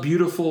love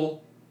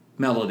beautiful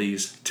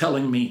melodies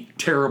telling me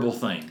terrible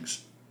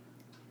things.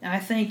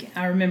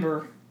 I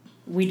remember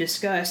we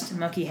discussed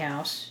Monkey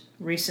House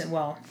a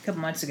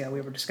couple months ago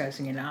we were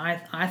discussing it, and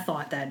I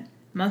thought that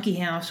Monkey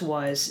House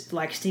was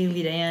like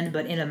Steely Dan,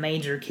 but in a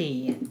major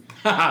key.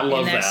 I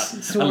love that.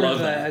 That's sort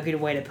of a good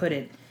way to put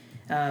it.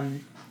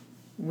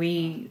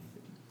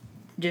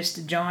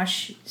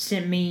 Josh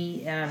sent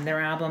me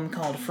their album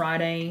called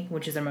Friday,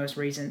 which is their most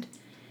recent,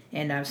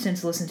 and I've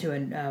since listened to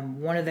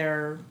one of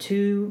their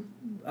 2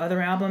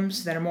 other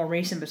albums that are more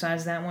recent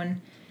besides that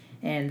one,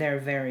 and they're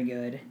very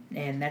good,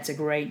 and that's a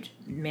great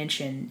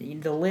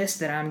mention. The list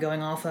that I'm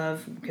going off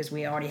of, because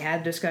we already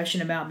had a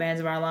discussion about Bands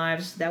of Our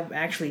Lives, that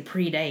actually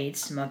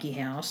predates Monkey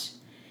House,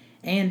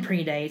 and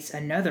predates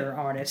another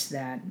artist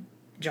that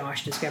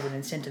Josh discovered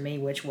and sent to me,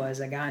 which was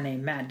a guy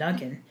named Matt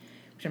Duncan,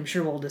 which I'm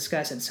sure we'll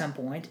discuss at some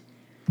point.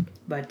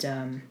 But,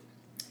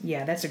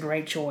 that's a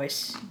great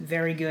choice.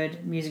 Very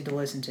good music to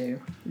listen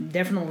to.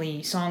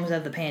 Definitely Songs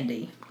of the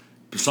Pandy.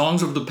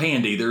 Songs of the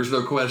Pandy, there's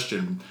no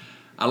question.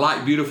 I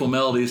like beautiful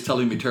melodies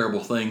telling me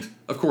terrible things.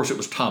 Of course, it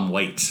was Tom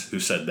Waits who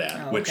said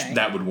that, which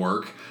that would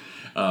work.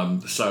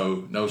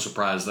 So no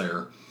surprise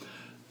there.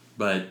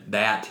 But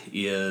that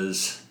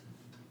is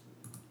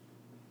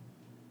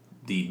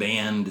the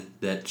band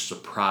that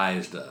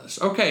surprised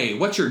us. Okay,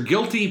 what's your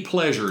guilty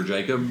pleasure,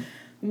 Jacob?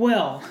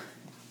 Well,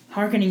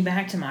 hearkening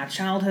back to my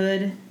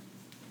childhood,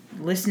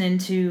 listening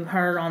to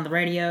her on the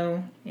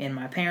radio in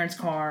my parents'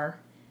 car.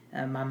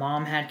 My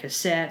mom had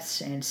cassettes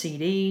and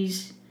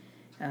CDs.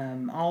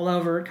 All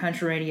over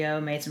country radio,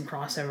 made some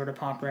crossover to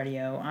pop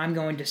radio. I'm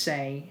going to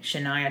say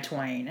Shania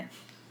Twain.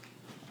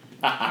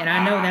 And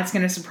I know that's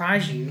going to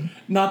surprise you.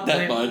 Not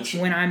that much.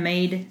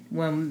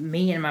 When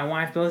me and my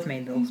wife both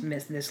made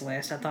this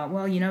list, I thought,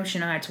 well,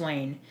 Shania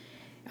Twain,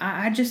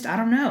 I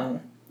don't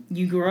know.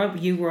 You grow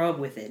up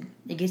with it.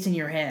 It gets in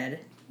your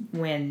head.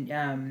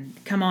 When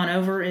Come On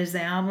Over is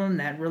the album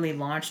that really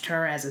launched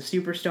her as a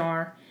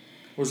superstar.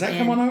 Was that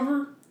Come On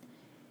Over?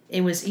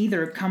 It was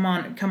either Come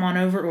On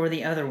Over or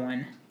the other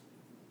one.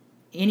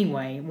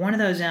 Anyway, one of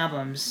those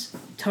albums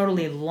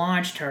totally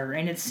launched her,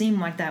 and it seemed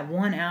like that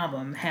one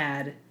album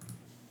had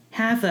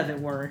half of it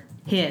were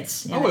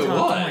hits in the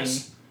top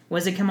 20.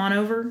 Was it Come On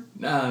Over?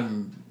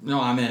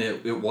 No, I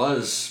meant it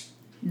was...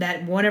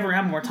 That whatever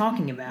album we're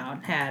talking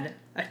about had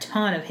a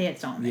ton of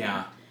hits on there.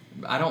 Yeah.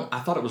 I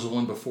thought it was the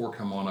one before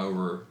Come On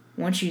Over.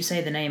 Once you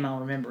say the name, I'll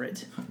remember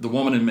it. The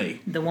Woman in Me.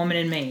 The Woman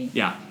in Me.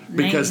 Yeah,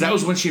 because that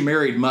was when she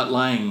married Mutt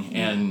Lange,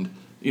 and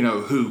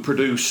who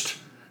produced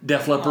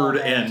Def Leppard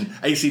and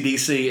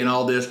AC/DC and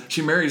all this.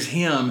 She marries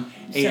him.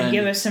 So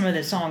give us some of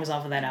the songs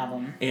off of that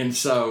album. And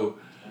so,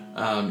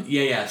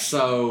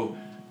 so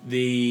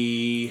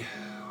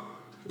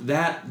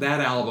that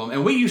album,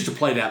 and we used to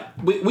play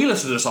that. We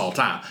listened to this all the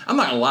time. I'm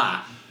not gonna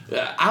lie.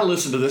 I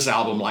listened to this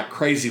album like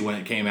crazy when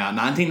it came out.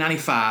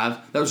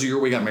 1995. That was the year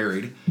we got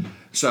married.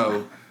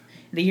 So.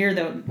 The year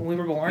that we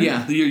were born?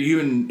 Yeah, the year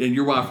you and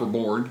your wife were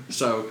born.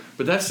 So,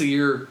 but that's the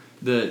year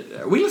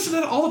that we listened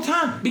to it all the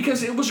time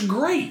because it was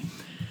great.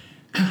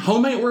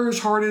 Home Ain't Where His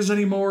Heart Is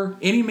Anymore,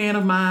 Any Man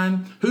of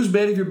Mine, Whose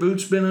Bed Have Your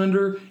Boots Been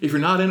Under, If You're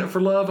Not In It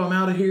for Love, I'm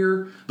Out of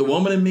Here, The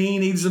Woman in Me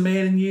Needs a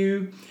Man in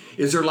You,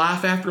 Is There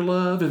Life After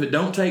Love, If It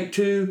Don't Take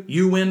Two,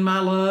 You Win My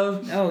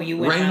Love, You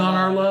Win Rain My on Love.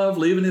 Our Love,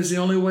 Leaving Is the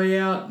Only Way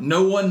Out,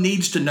 No One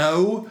Needs to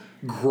Know.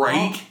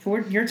 Great.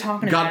 You're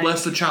talking God about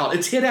Bless the Child.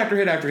 It's hit after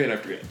hit after hit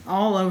after hit.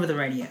 all over the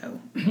radio.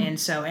 And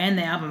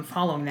the album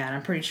following that,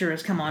 I'm pretty sure,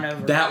 is Come On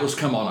Over. That was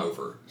Come On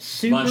Over.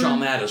 Bunch on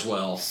that as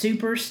well.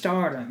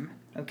 Superstardom,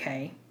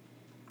 okay?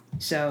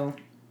 So,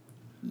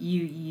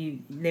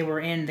 they were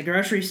in the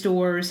grocery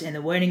stores, in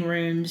the waiting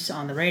rooms,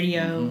 on the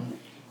radio. Mm-hmm.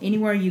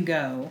 Anywhere you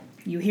go,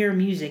 you hear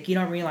music, you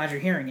don't realize you're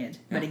hearing it,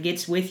 but it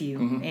gets with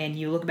you, and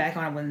you look back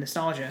on it with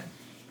nostalgia.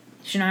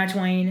 Shania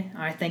Twain,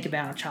 I think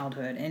about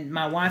childhood, and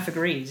my wife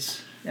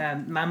agrees.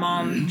 My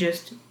mom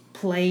just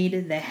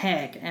played the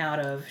heck out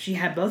of... She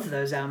had both of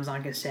those albums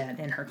on cassette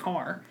in her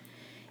car,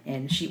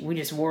 and we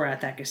just wore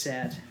out that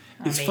cassette.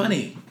 It's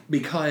funny,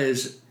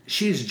 because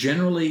she's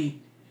generally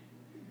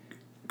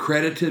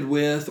credited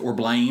with or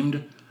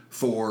blamed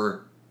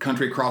for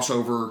country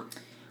crossover.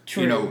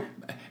 True.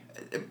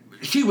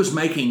 She was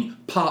making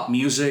pop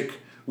music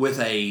with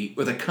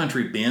a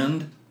country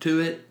bend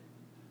to it,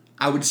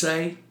 I would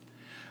say.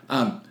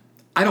 I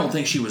don't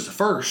think she was the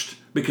first,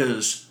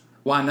 because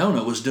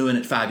Winona was doing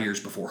it 5 years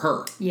before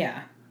her.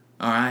 Yeah.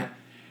 All right.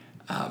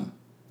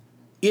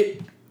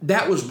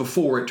 That was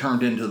before it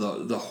turned into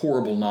the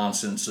horrible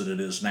nonsense that it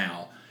is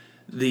now.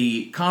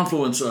 The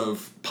confluence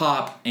of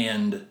pop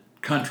and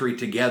country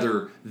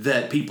together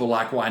that people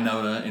like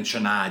Winona and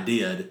Shania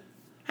did,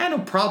 I had no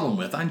problem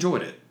with. I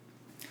enjoyed it.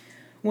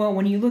 Well,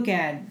 when you look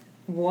at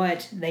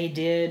what they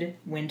did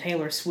when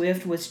Taylor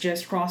Swift was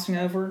just crossing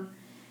over,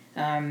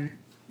 and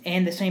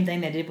the same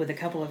thing they did with a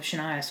couple of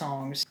Shania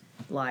songs,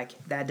 like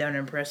That Don't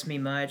Impress Me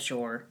Much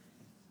or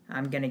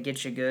I'm Gonna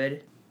Get You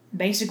Good.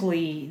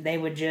 Basically, they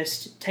would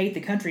just take the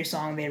country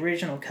song, the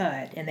original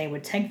cut, and they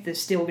would take the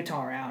steel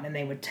guitar out, and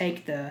they would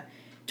take the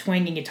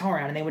twanging guitar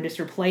out, and they would just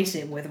replace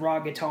it with raw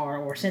guitar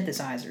or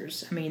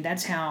synthesizers. I mean,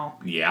 that's how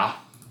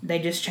they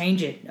just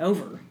change it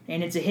over,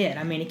 and it's a hit.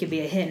 I mean, it could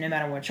be a hit no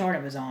matter what chart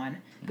it was on,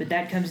 but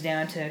that comes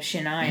down to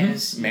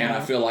Shania's... Man,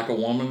 I Feel Like a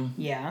Woman.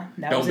 Yeah,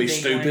 that Don't was a Be big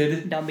Stupid.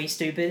 one. Don't Be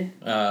Stupid.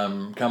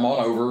 Come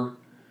On Over.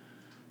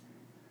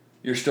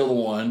 You're Still the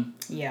One.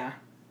 Yeah.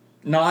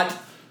 Not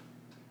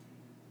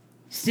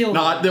Still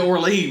the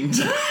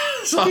Orleans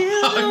song. Still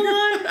the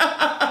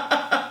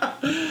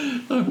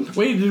one.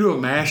 We need to do a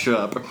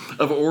mashup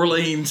of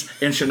Orleans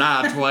and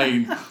Shania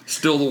Twain.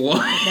 Still the One.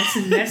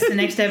 That's the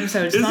next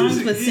episode.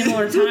 Songs with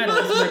similar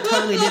titles but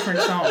totally different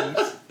songs.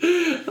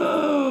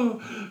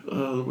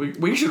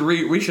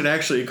 We should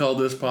actually call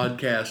this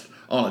podcast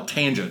On a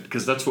Tangent,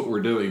 because that's what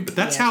we're doing. But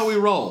that's how we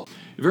roll.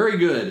 Very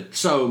good.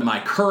 So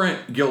my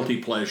current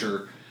guilty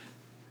pleasure,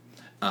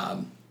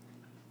 I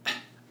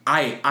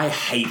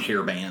hate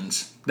hair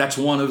bands. That's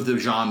one of the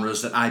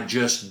genres that I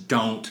just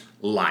don't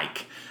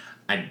like.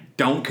 I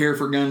don't care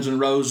for Guns N'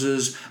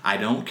 Roses. I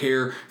don't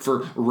care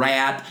for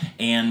Rat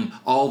and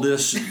all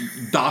this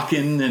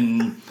Dokken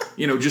and,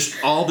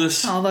 just all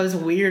this. All those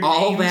weird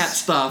all names. that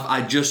stuff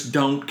I just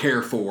don't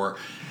care for.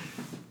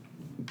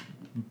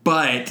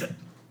 But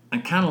I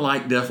kind of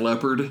like Def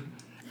Leppard,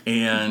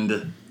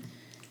 and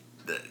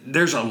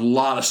there's a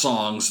lot of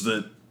songs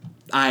that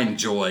I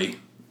enjoy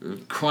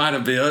quite a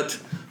bit.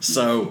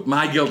 So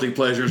my guilty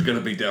pleasure is going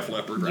to be Def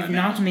Leppard right You've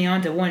now. knocked me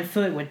onto one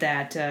foot with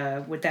that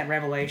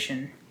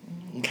revelation.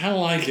 I kind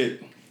of like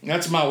it.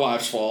 That's my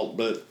wife's fault,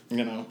 but,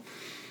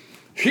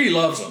 she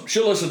loves them.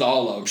 She'll listen to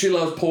all of them. She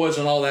loves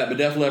Poison and all that, but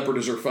Def Leppard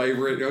is her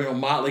favorite.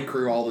 Motley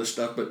Crue, all this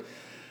stuff, but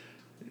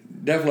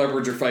Def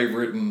Leppard's her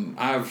favorite, and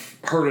I've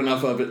heard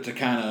enough of it to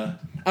kind of...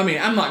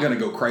 I'm not going to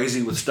go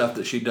crazy with stuff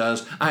that she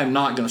does. I am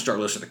not going to start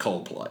listening to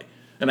Coldplay.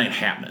 It ain't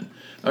happening.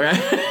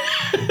 Okay?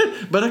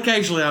 But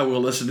occasionally I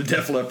will listen to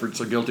Def Leppard,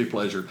 so guilty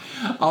pleasure.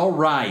 All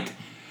right.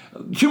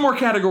 2 more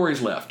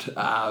categories left.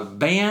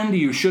 Band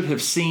you should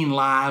have seen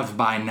live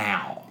by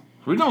now.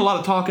 We've done a lot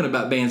of talking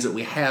about bands that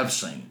we have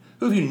seen.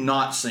 Who have you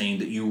not seen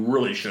that you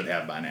really should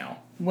have by now?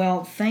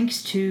 Well,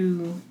 thanks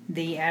to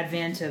the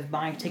advent of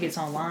buying tickets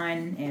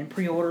online and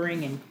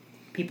pre-ordering and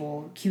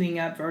people queuing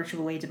up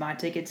virtually to buy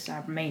tickets,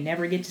 I may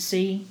never get to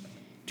see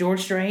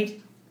George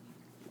Strait,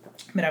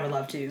 but I would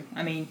love to.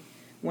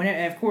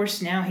 Of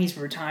course, now he's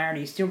retired.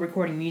 He's still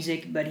recording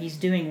music, but he's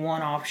doing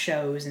one-off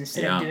shows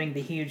instead of doing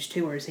the huge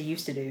tours he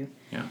used to do.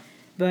 Yeah.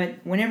 But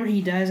whenever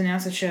he does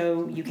announce a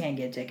show, you can't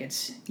get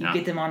tickets. You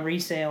get them on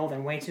resale.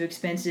 They're way too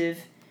expensive.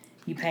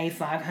 You pay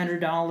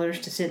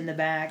 $500 to sit in the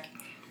back.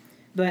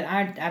 But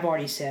I've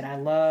already said I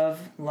love,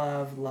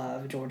 love,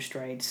 love George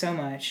Strait so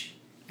much.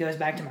 It goes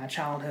back to my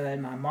childhood.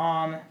 My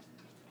mom,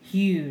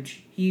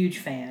 huge, huge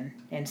fan.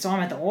 And saw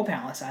him at the Oil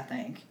Palace, I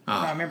think, if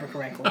I remember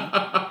correctly.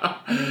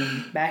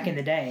 Back in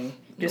the day.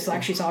 Just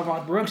like she saw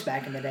Garth Brooks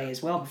back in the day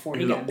as well before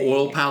he got big. The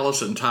Oil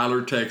Palace in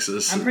Tyler,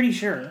 Texas. I'm pretty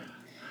sure.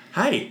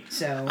 Hey,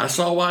 so I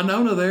saw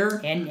Winona there.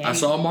 And I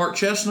saw Mark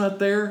Chestnut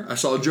there. I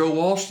saw Joe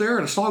Walsh there.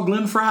 And I saw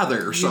Glenn Fry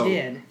there.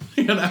 You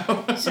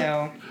did.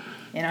 So,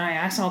 and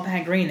I saw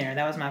Pat Green there.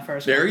 That was my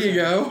first one. There you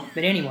go.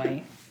 But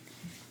anyway,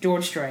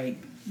 George Strait.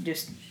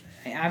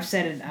 I've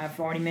said it. I've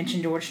already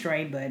mentioned George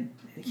Strait, but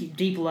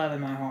deep love in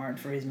my heart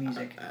for his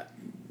music.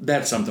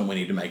 That's something we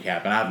need to make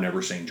happen. I've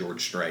never seen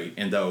George Strait,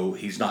 and though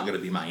he's not going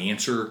to be my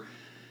answer,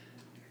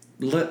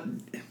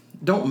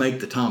 don't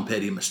make the Tom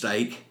Petty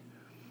mistake.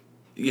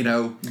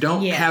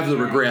 Don't have the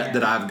regret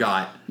that I've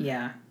got.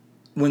 Yeah.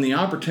 When the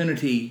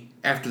opportunity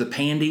after the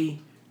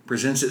pandy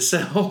presents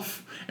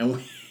itself,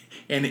 and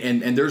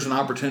there's an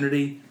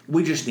opportunity,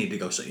 we just need to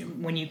go see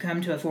him. When you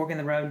come to a fork in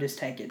the road, just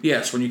take it.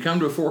 Yes, when you come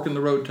to a fork in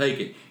the road, take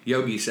it.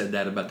 Yogi said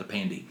that about the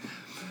pandy.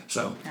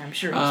 So I'm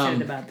sure he said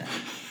it about that.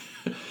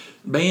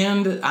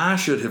 Band I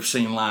should have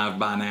seen live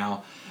by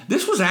now.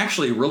 This was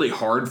actually really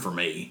hard for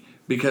me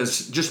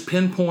because just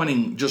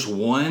pinpointing just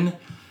one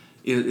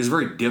is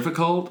very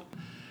difficult.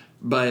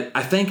 But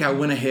I think I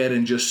went ahead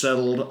and just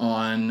settled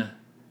on,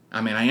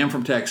 I am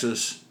from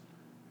Texas.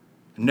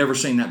 Never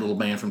seen that little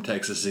band from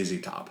Texas,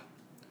 ZZ Top.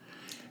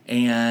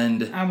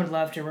 And I would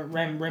love to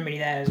remedy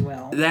that as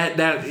well.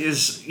 That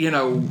is,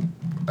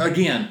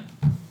 again,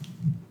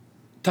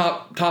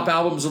 top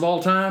albums of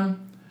all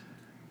time.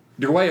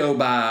 Deueo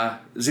by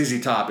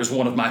ZZ Top is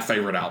one of my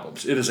favorite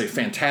albums. It is a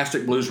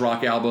fantastic blues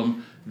rock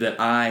album that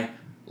I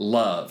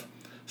love.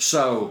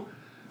 So,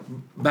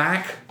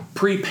 back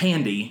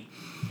pre-Pandy,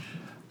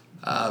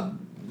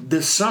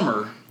 this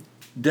summer,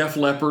 Def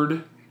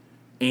Leppard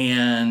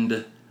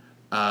and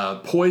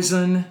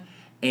Poison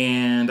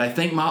and I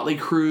think Motley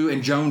Crue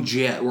and Joan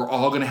Jett were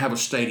all going to have a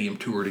stadium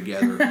tour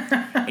together.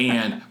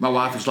 And my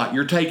wife was like,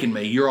 "You're taking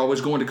me. You're always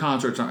going to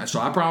concerts."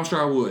 So I promised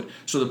her I would.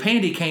 So the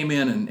Pandy came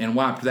in and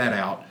wiped that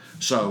out.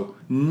 So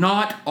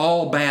not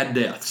all bad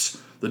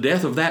deaths. The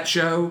death of that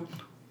show,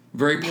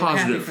 very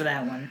positive. Happy for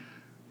that one.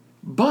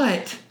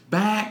 But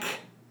back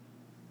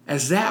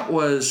as that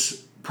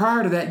was,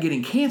 prior to that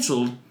getting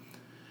canceled,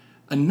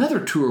 another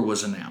tour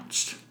was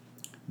announced.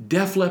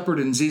 Def Leppard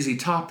and ZZ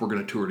Top were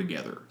going to tour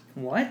together.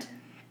 What?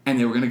 And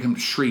they were going to come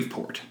to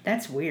Shreveport.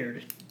 That's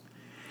weird.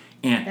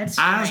 And That's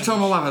I was strange.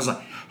 telling my wife, I was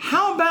like,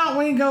 how about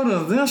we go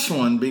to this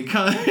one?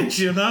 Because,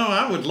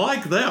 I would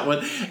like that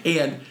one.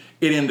 And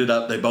it ended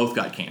up, they both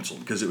got canceled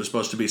because it was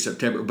supposed to be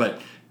September.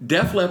 But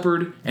Def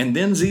Leppard and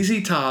then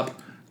ZZ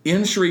Top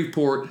in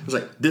Shreveport, I was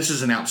like, this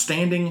is an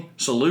outstanding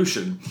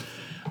solution.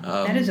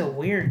 That is a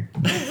weird.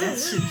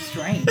 That's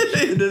strange.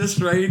 It is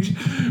strange.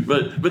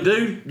 But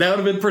dude, that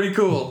would have been pretty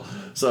cool.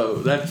 So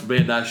that's a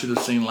band I should have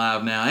seen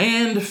live now.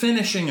 And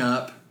finishing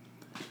up,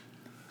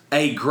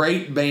 a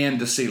great band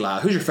to see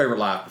live. Who's your favorite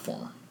live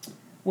performer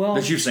Well,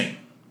 that you've seen?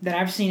 that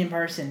I've seen in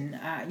person,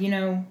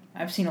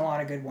 I've seen a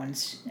lot of good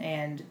ones,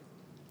 and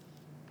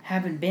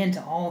haven't been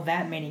to all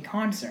that many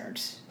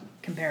concerts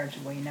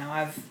comparatively. Now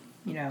I've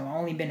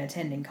only been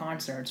attending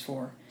concerts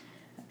for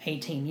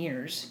 18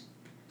 years,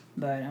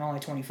 but I'm only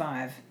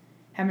 25.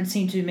 Haven't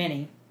seen too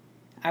many.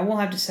 I will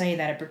have to say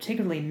that a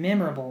particularly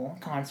memorable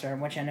concert,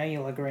 which I know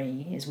you'll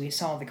agree, is we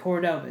saw the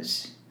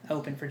Cordovas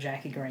open for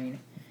Jackie Green.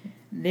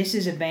 This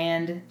is a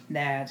band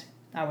that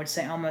I would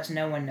say almost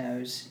no one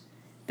knows.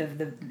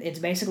 It's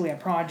basically a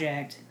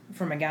project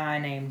from a guy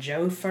named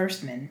Joe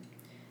Firstman,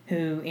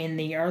 who in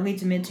the early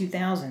to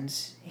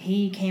mid-2000s,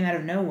 he came out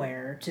of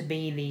nowhere to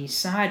be the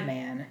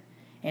sideman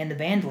and the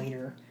band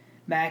leader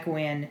back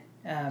when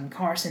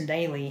Carson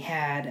Daly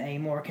had a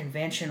more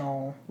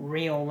conventional,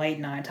 real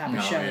late-night type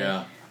of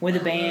show with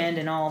a band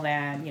and all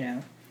that,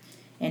 And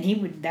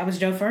that was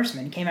Joe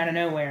Firstman. He came out of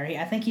nowhere.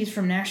 I think he's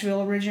from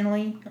Nashville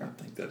originally. I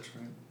think that's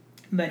right.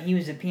 But he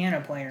was a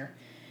piano player.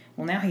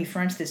 Well, now he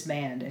fronts this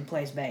band and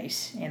plays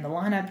bass. And the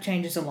lineup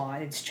changes a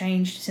lot. It's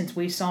changed since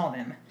we saw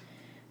them.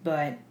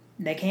 But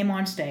they came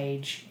on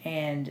stage,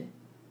 and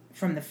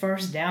from the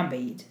first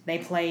downbeat, they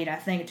played, I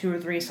think, 2 or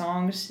 3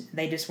 songs.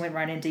 They just went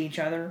right into each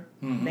other.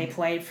 Mm-hmm. They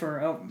played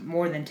for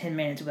more than 10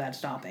 minutes without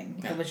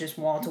stopping. Yeah. It was just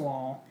wall to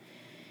wall.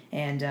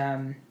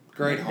 And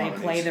great they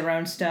harmonies. Play their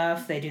own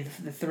stuff. They do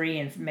the 3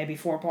 and maybe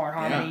 4-part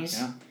harmonies.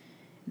 Yeah.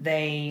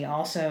 They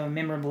also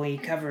memorably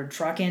covered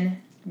Truckin',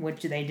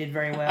 which they did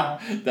very well.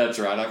 That's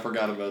right. I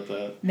forgot about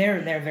that.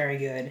 They're very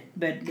good,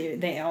 but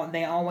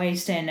they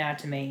always stand out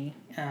to me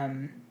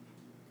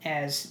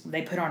as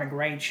they put on a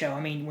great show. I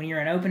mean, when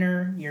you're an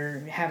opener, you're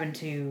having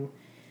to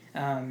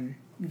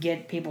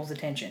get people's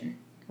attention,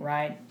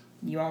 right?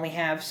 You only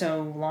have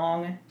so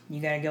long. You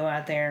got to go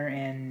out there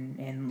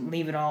and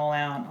leave it all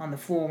out on the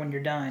floor when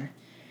you're done.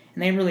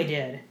 And they really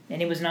did.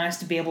 And it was nice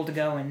to be able to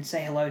go and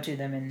say hello to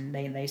them. And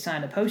they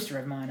signed a poster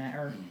of mine.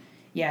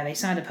 They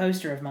signed a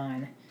poster of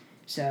mine.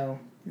 So,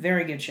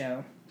 very good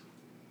show.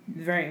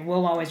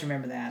 We'll always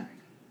remember that.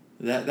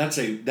 That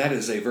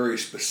is a very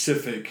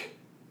specific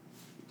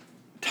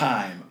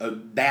time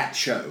of that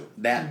show,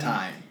 that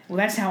time. Well,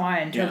 that's how I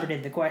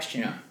interpreted the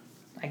question. Yeah.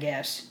 I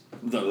guess.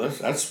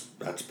 That's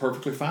a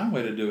perfectly fine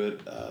way to do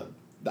it.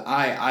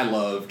 I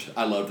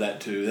loved that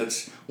too.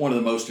 That's one of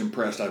the most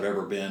impressed I've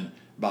ever been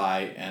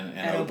by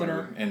an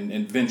opener. And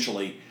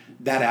eventually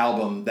that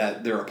album,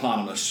 their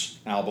eponymous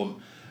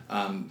album,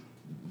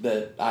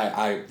 that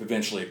I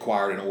eventually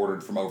acquired and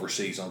ordered from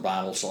overseas on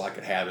vinyl so I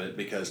could have it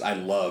because I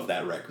love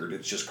that record.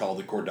 It's just called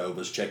the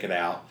Cordovas. Check it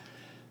out.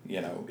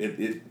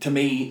 To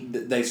me,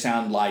 they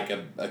sound like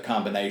a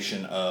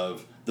combination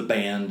of the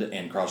band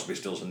and Crosby,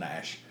 Stills and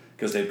Nash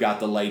because they've got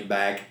the laid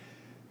back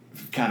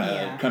kind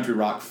of country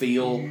rock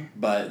feel,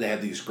 but they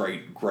have these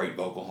great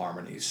vocal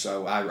harmonies.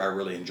 So I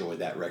really enjoyed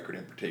that record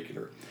in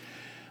particular.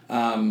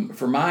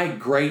 For my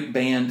great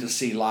band to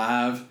see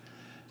live,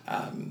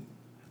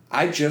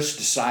 I just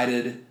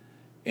decided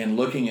in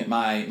looking at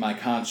my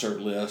concert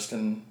list,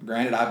 and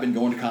granted I've been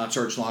going to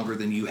concerts longer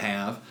than you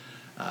have.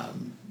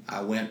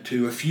 I went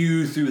to a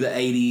few through the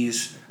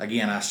 80s.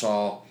 Again, I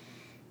saw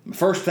the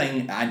first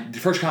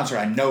concert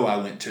I know I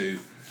went to,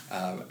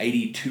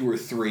 82 or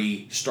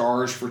 3,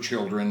 Stars for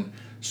Children,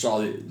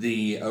 saw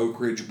the Oak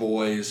Ridge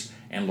Boys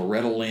and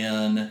Loretta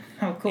Lynn.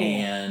 Oh, cool.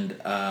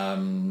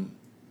 And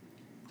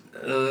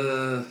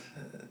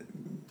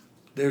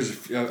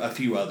there's a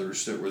few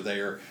others that were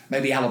there.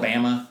 Maybe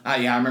Alabama. I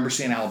remember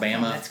seeing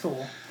Alabama. Oh, that's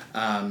cool.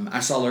 I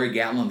saw Larry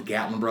Gatlin, the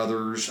Gatlin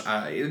Brothers.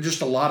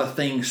 Just a lot of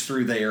things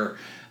through there.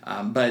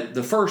 But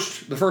the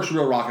first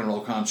real rock and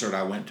roll concert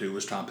I went to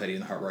was Tom Petty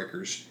and the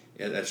Heartbreakers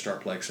at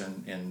Starplex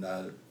in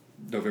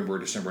November or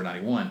December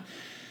 '91.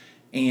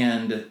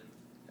 And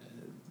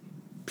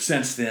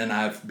since then,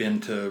 I've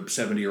been to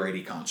 70 or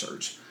 80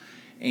 concerts.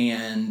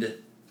 And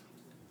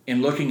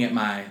in looking at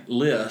my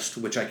list,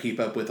 which I keep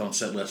up with on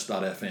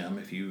setlist.fm,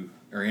 if you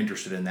are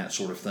interested in that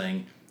sort of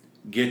thing,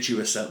 get you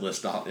a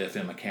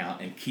setlist.fm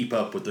account and keep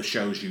up with the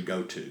shows you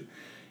go to.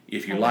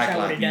 If you like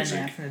live music,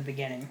 done that from the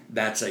beginning.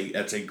 That's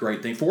a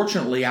great thing.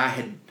 Fortunately, I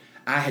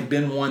had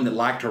been one that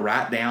liked to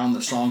write down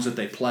the songs that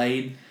they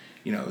played.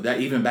 You know,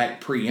 that even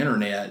back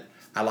pre-internet,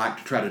 I liked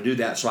to try to do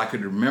that so I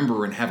could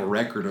remember and have a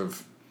record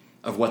of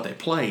what they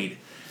played.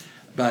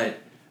 But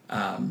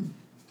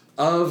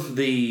of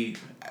the,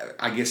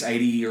 I guess,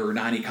 80 or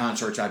 90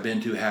 concerts I've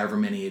been to, however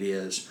many it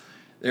is,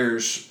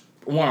 there's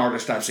one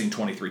artist I've seen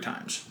 23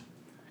 times,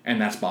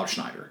 and that's Bob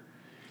Schneider.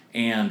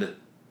 And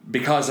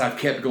because I've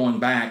kept going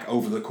back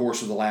over the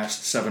course of the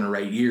last 7 or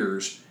 8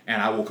 years, and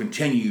I will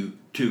continue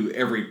to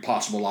every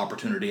possible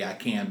opportunity I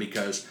can,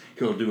 because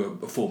he'll do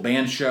a full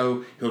band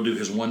show, he'll do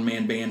his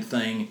one-man band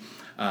thing.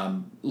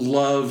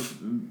 Love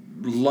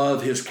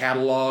his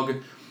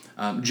catalog.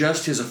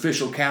 Just his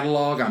official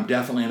catalog, I'm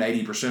definitely an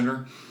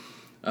 80%er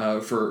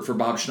for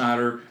Bob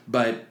Schneider,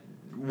 but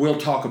we'll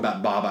talk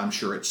about Bob, I'm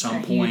sure, at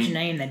some point. A huge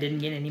name that didn't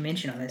get any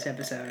mention on this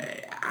episode.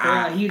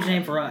 A huge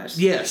name for us.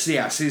 Yes,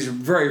 he's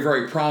very,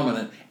 very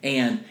prominent,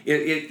 and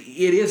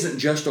it isn't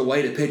just a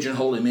way to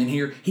pigeonhole him in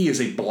here. He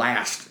is a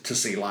blast to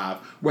see live,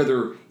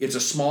 whether it's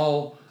a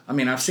small, I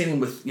mean, I've seen him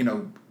with,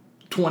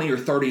 20 or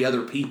 30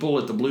 other people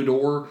at the Blue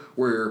Door,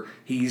 where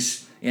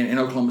he's in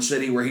Oklahoma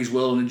City, where he's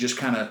willing to just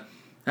kind of,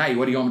 hey,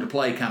 what do you want me to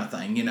play kind of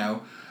thing,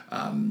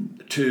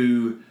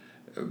 to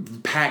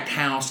packed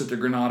house at the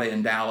Granada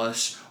in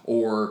Dallas,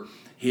 or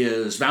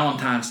his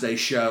Valentine's Day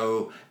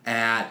show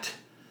at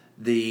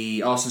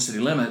the Austin City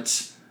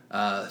Limits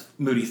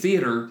Moody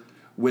Theater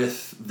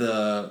with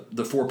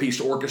the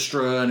four-piece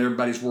orchestra, and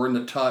everybody's wearing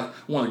the tux.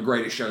 One of the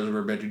greatest shows I've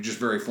ever been to, just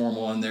very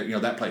formal, and there,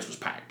 that place was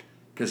packed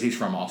because he's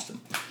from Austin.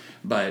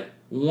 But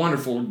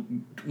wonderful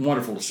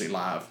to see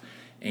live.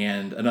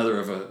 And another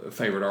of a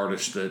favorite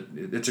artist that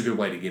it's a good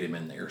way to get him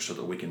in there so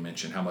that we can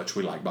mention how much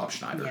we like Bob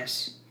Schneider.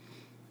 Yes.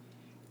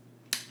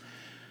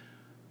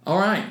 All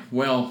right.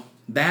 Well,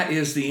 that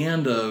is the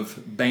end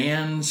of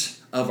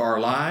Bands of Our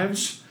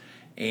Lives.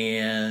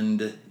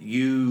 And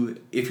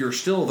if you're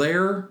still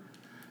there,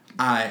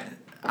 I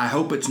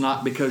hope it's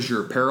not because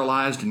you're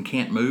paralyzed and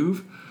can't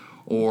move,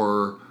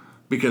 or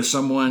because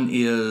someone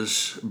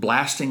is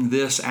blasting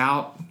this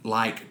out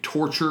like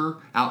torture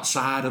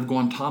outside of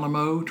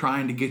Guantanamo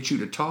trying to get you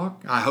to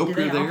talk. I hope you're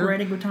there. Do they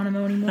operate at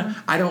Guantanamo anymore?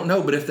 I don't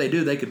know, but if they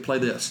do, they could play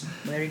this.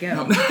 There you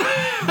go.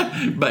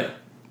 But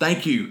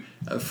thank you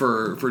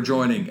for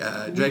joining.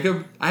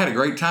 Jacob, I had a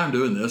great time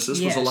doing this.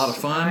 This was a lot of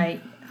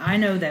fun. I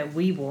know that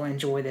we will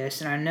enjoy this,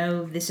 and I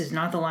know this is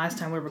not the last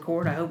time we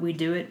record. I hope we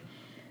do it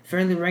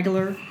fairly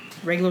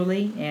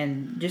regularly,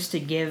 and just to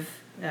give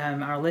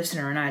our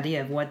listener an idea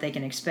of what they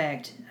can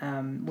expect.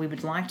 We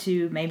would like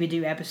to maybe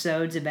do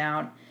episodes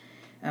about,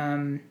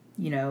 a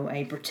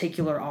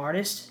particular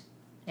artist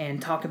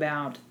and talk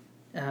about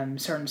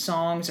certain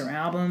songs or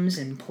albums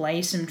and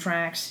play some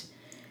tracks.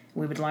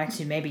 We would like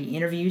to maybe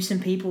interview some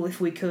people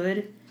if we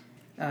could.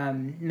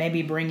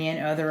 Maybe bring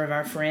in other of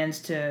our friends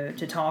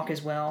to talk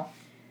as well.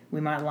 We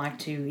might like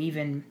to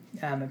even,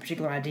 a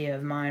particular idea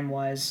of mine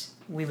was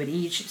we would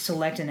each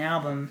select an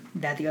album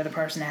that the other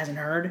person hasn't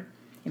heard,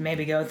 and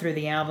maybe go through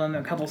the album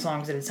a couple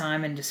songs at a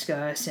time and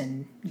discuss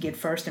and get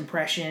first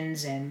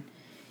impressions and,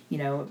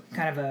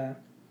 kind of a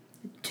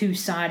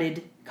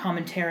two-sided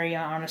commentary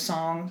on a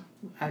song.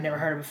 I've never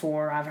heard it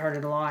before. I've heard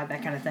it a lot,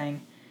 that kind of thing.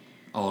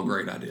 All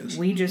great ideas.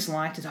 We just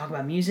like to talk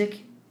about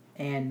music,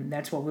 and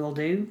that's what we'll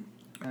do.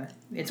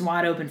 It's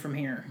wide open from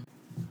here.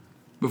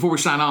 Before we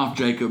sign off,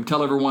 Jacob,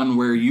 tell everyone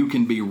where you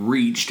can be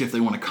reached if they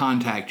want to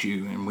contact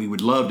you, and we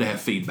would love to have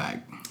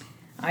feedback.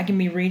 I can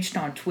be reached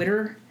on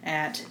Twitter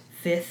at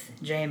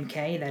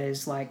FifthJMK. That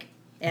is like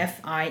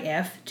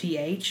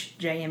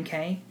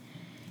FIFTHJMK.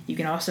 You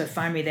can also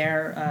find me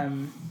there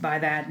by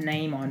that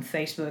name on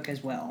Facebook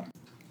as well.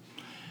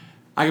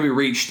 I can be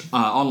reached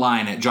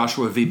online at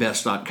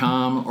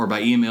joshuavbest.com or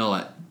by email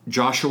at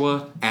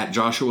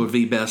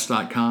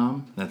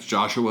joshua@joshuavbest.com. That's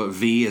Joshua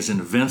V as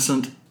in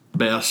Vincent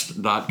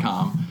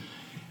Best.com.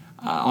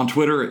 On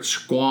Twitter, it's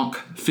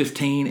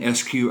Squonk15,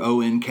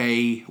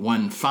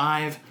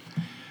 SQONK15.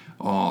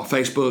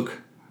 Facebook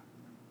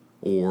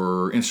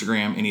or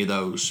Instagram, any of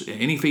those.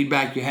 Any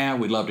feedback you have,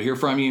 we'd love to hear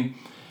from you.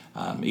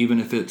 Even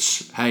if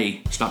it's,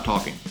 hey, stop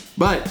talking.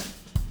 But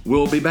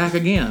we'll be back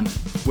again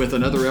with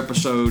another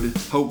episode,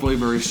 hopefully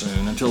very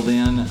soon. Until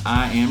then,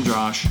 I am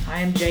Josh.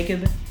 I am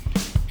Jacob.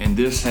 And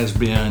this has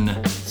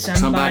been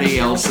Somebody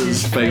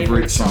Else's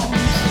Favorite Songs.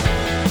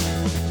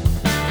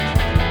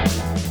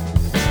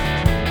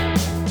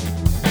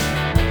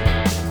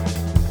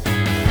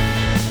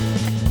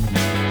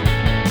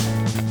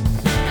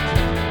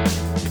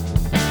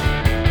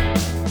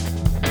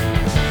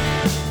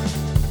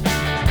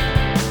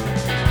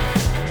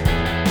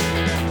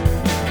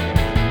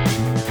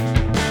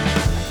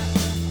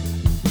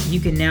 You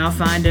can now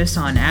find us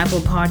on Apple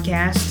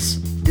Podcasts,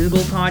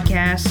 Google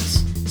Podcasts,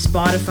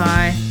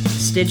 Spotify,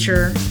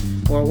 Stitcher,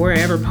 or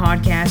wherever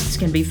podcasts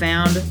can be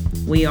found.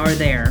 We are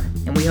there,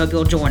 and we hope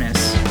you'll join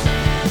us.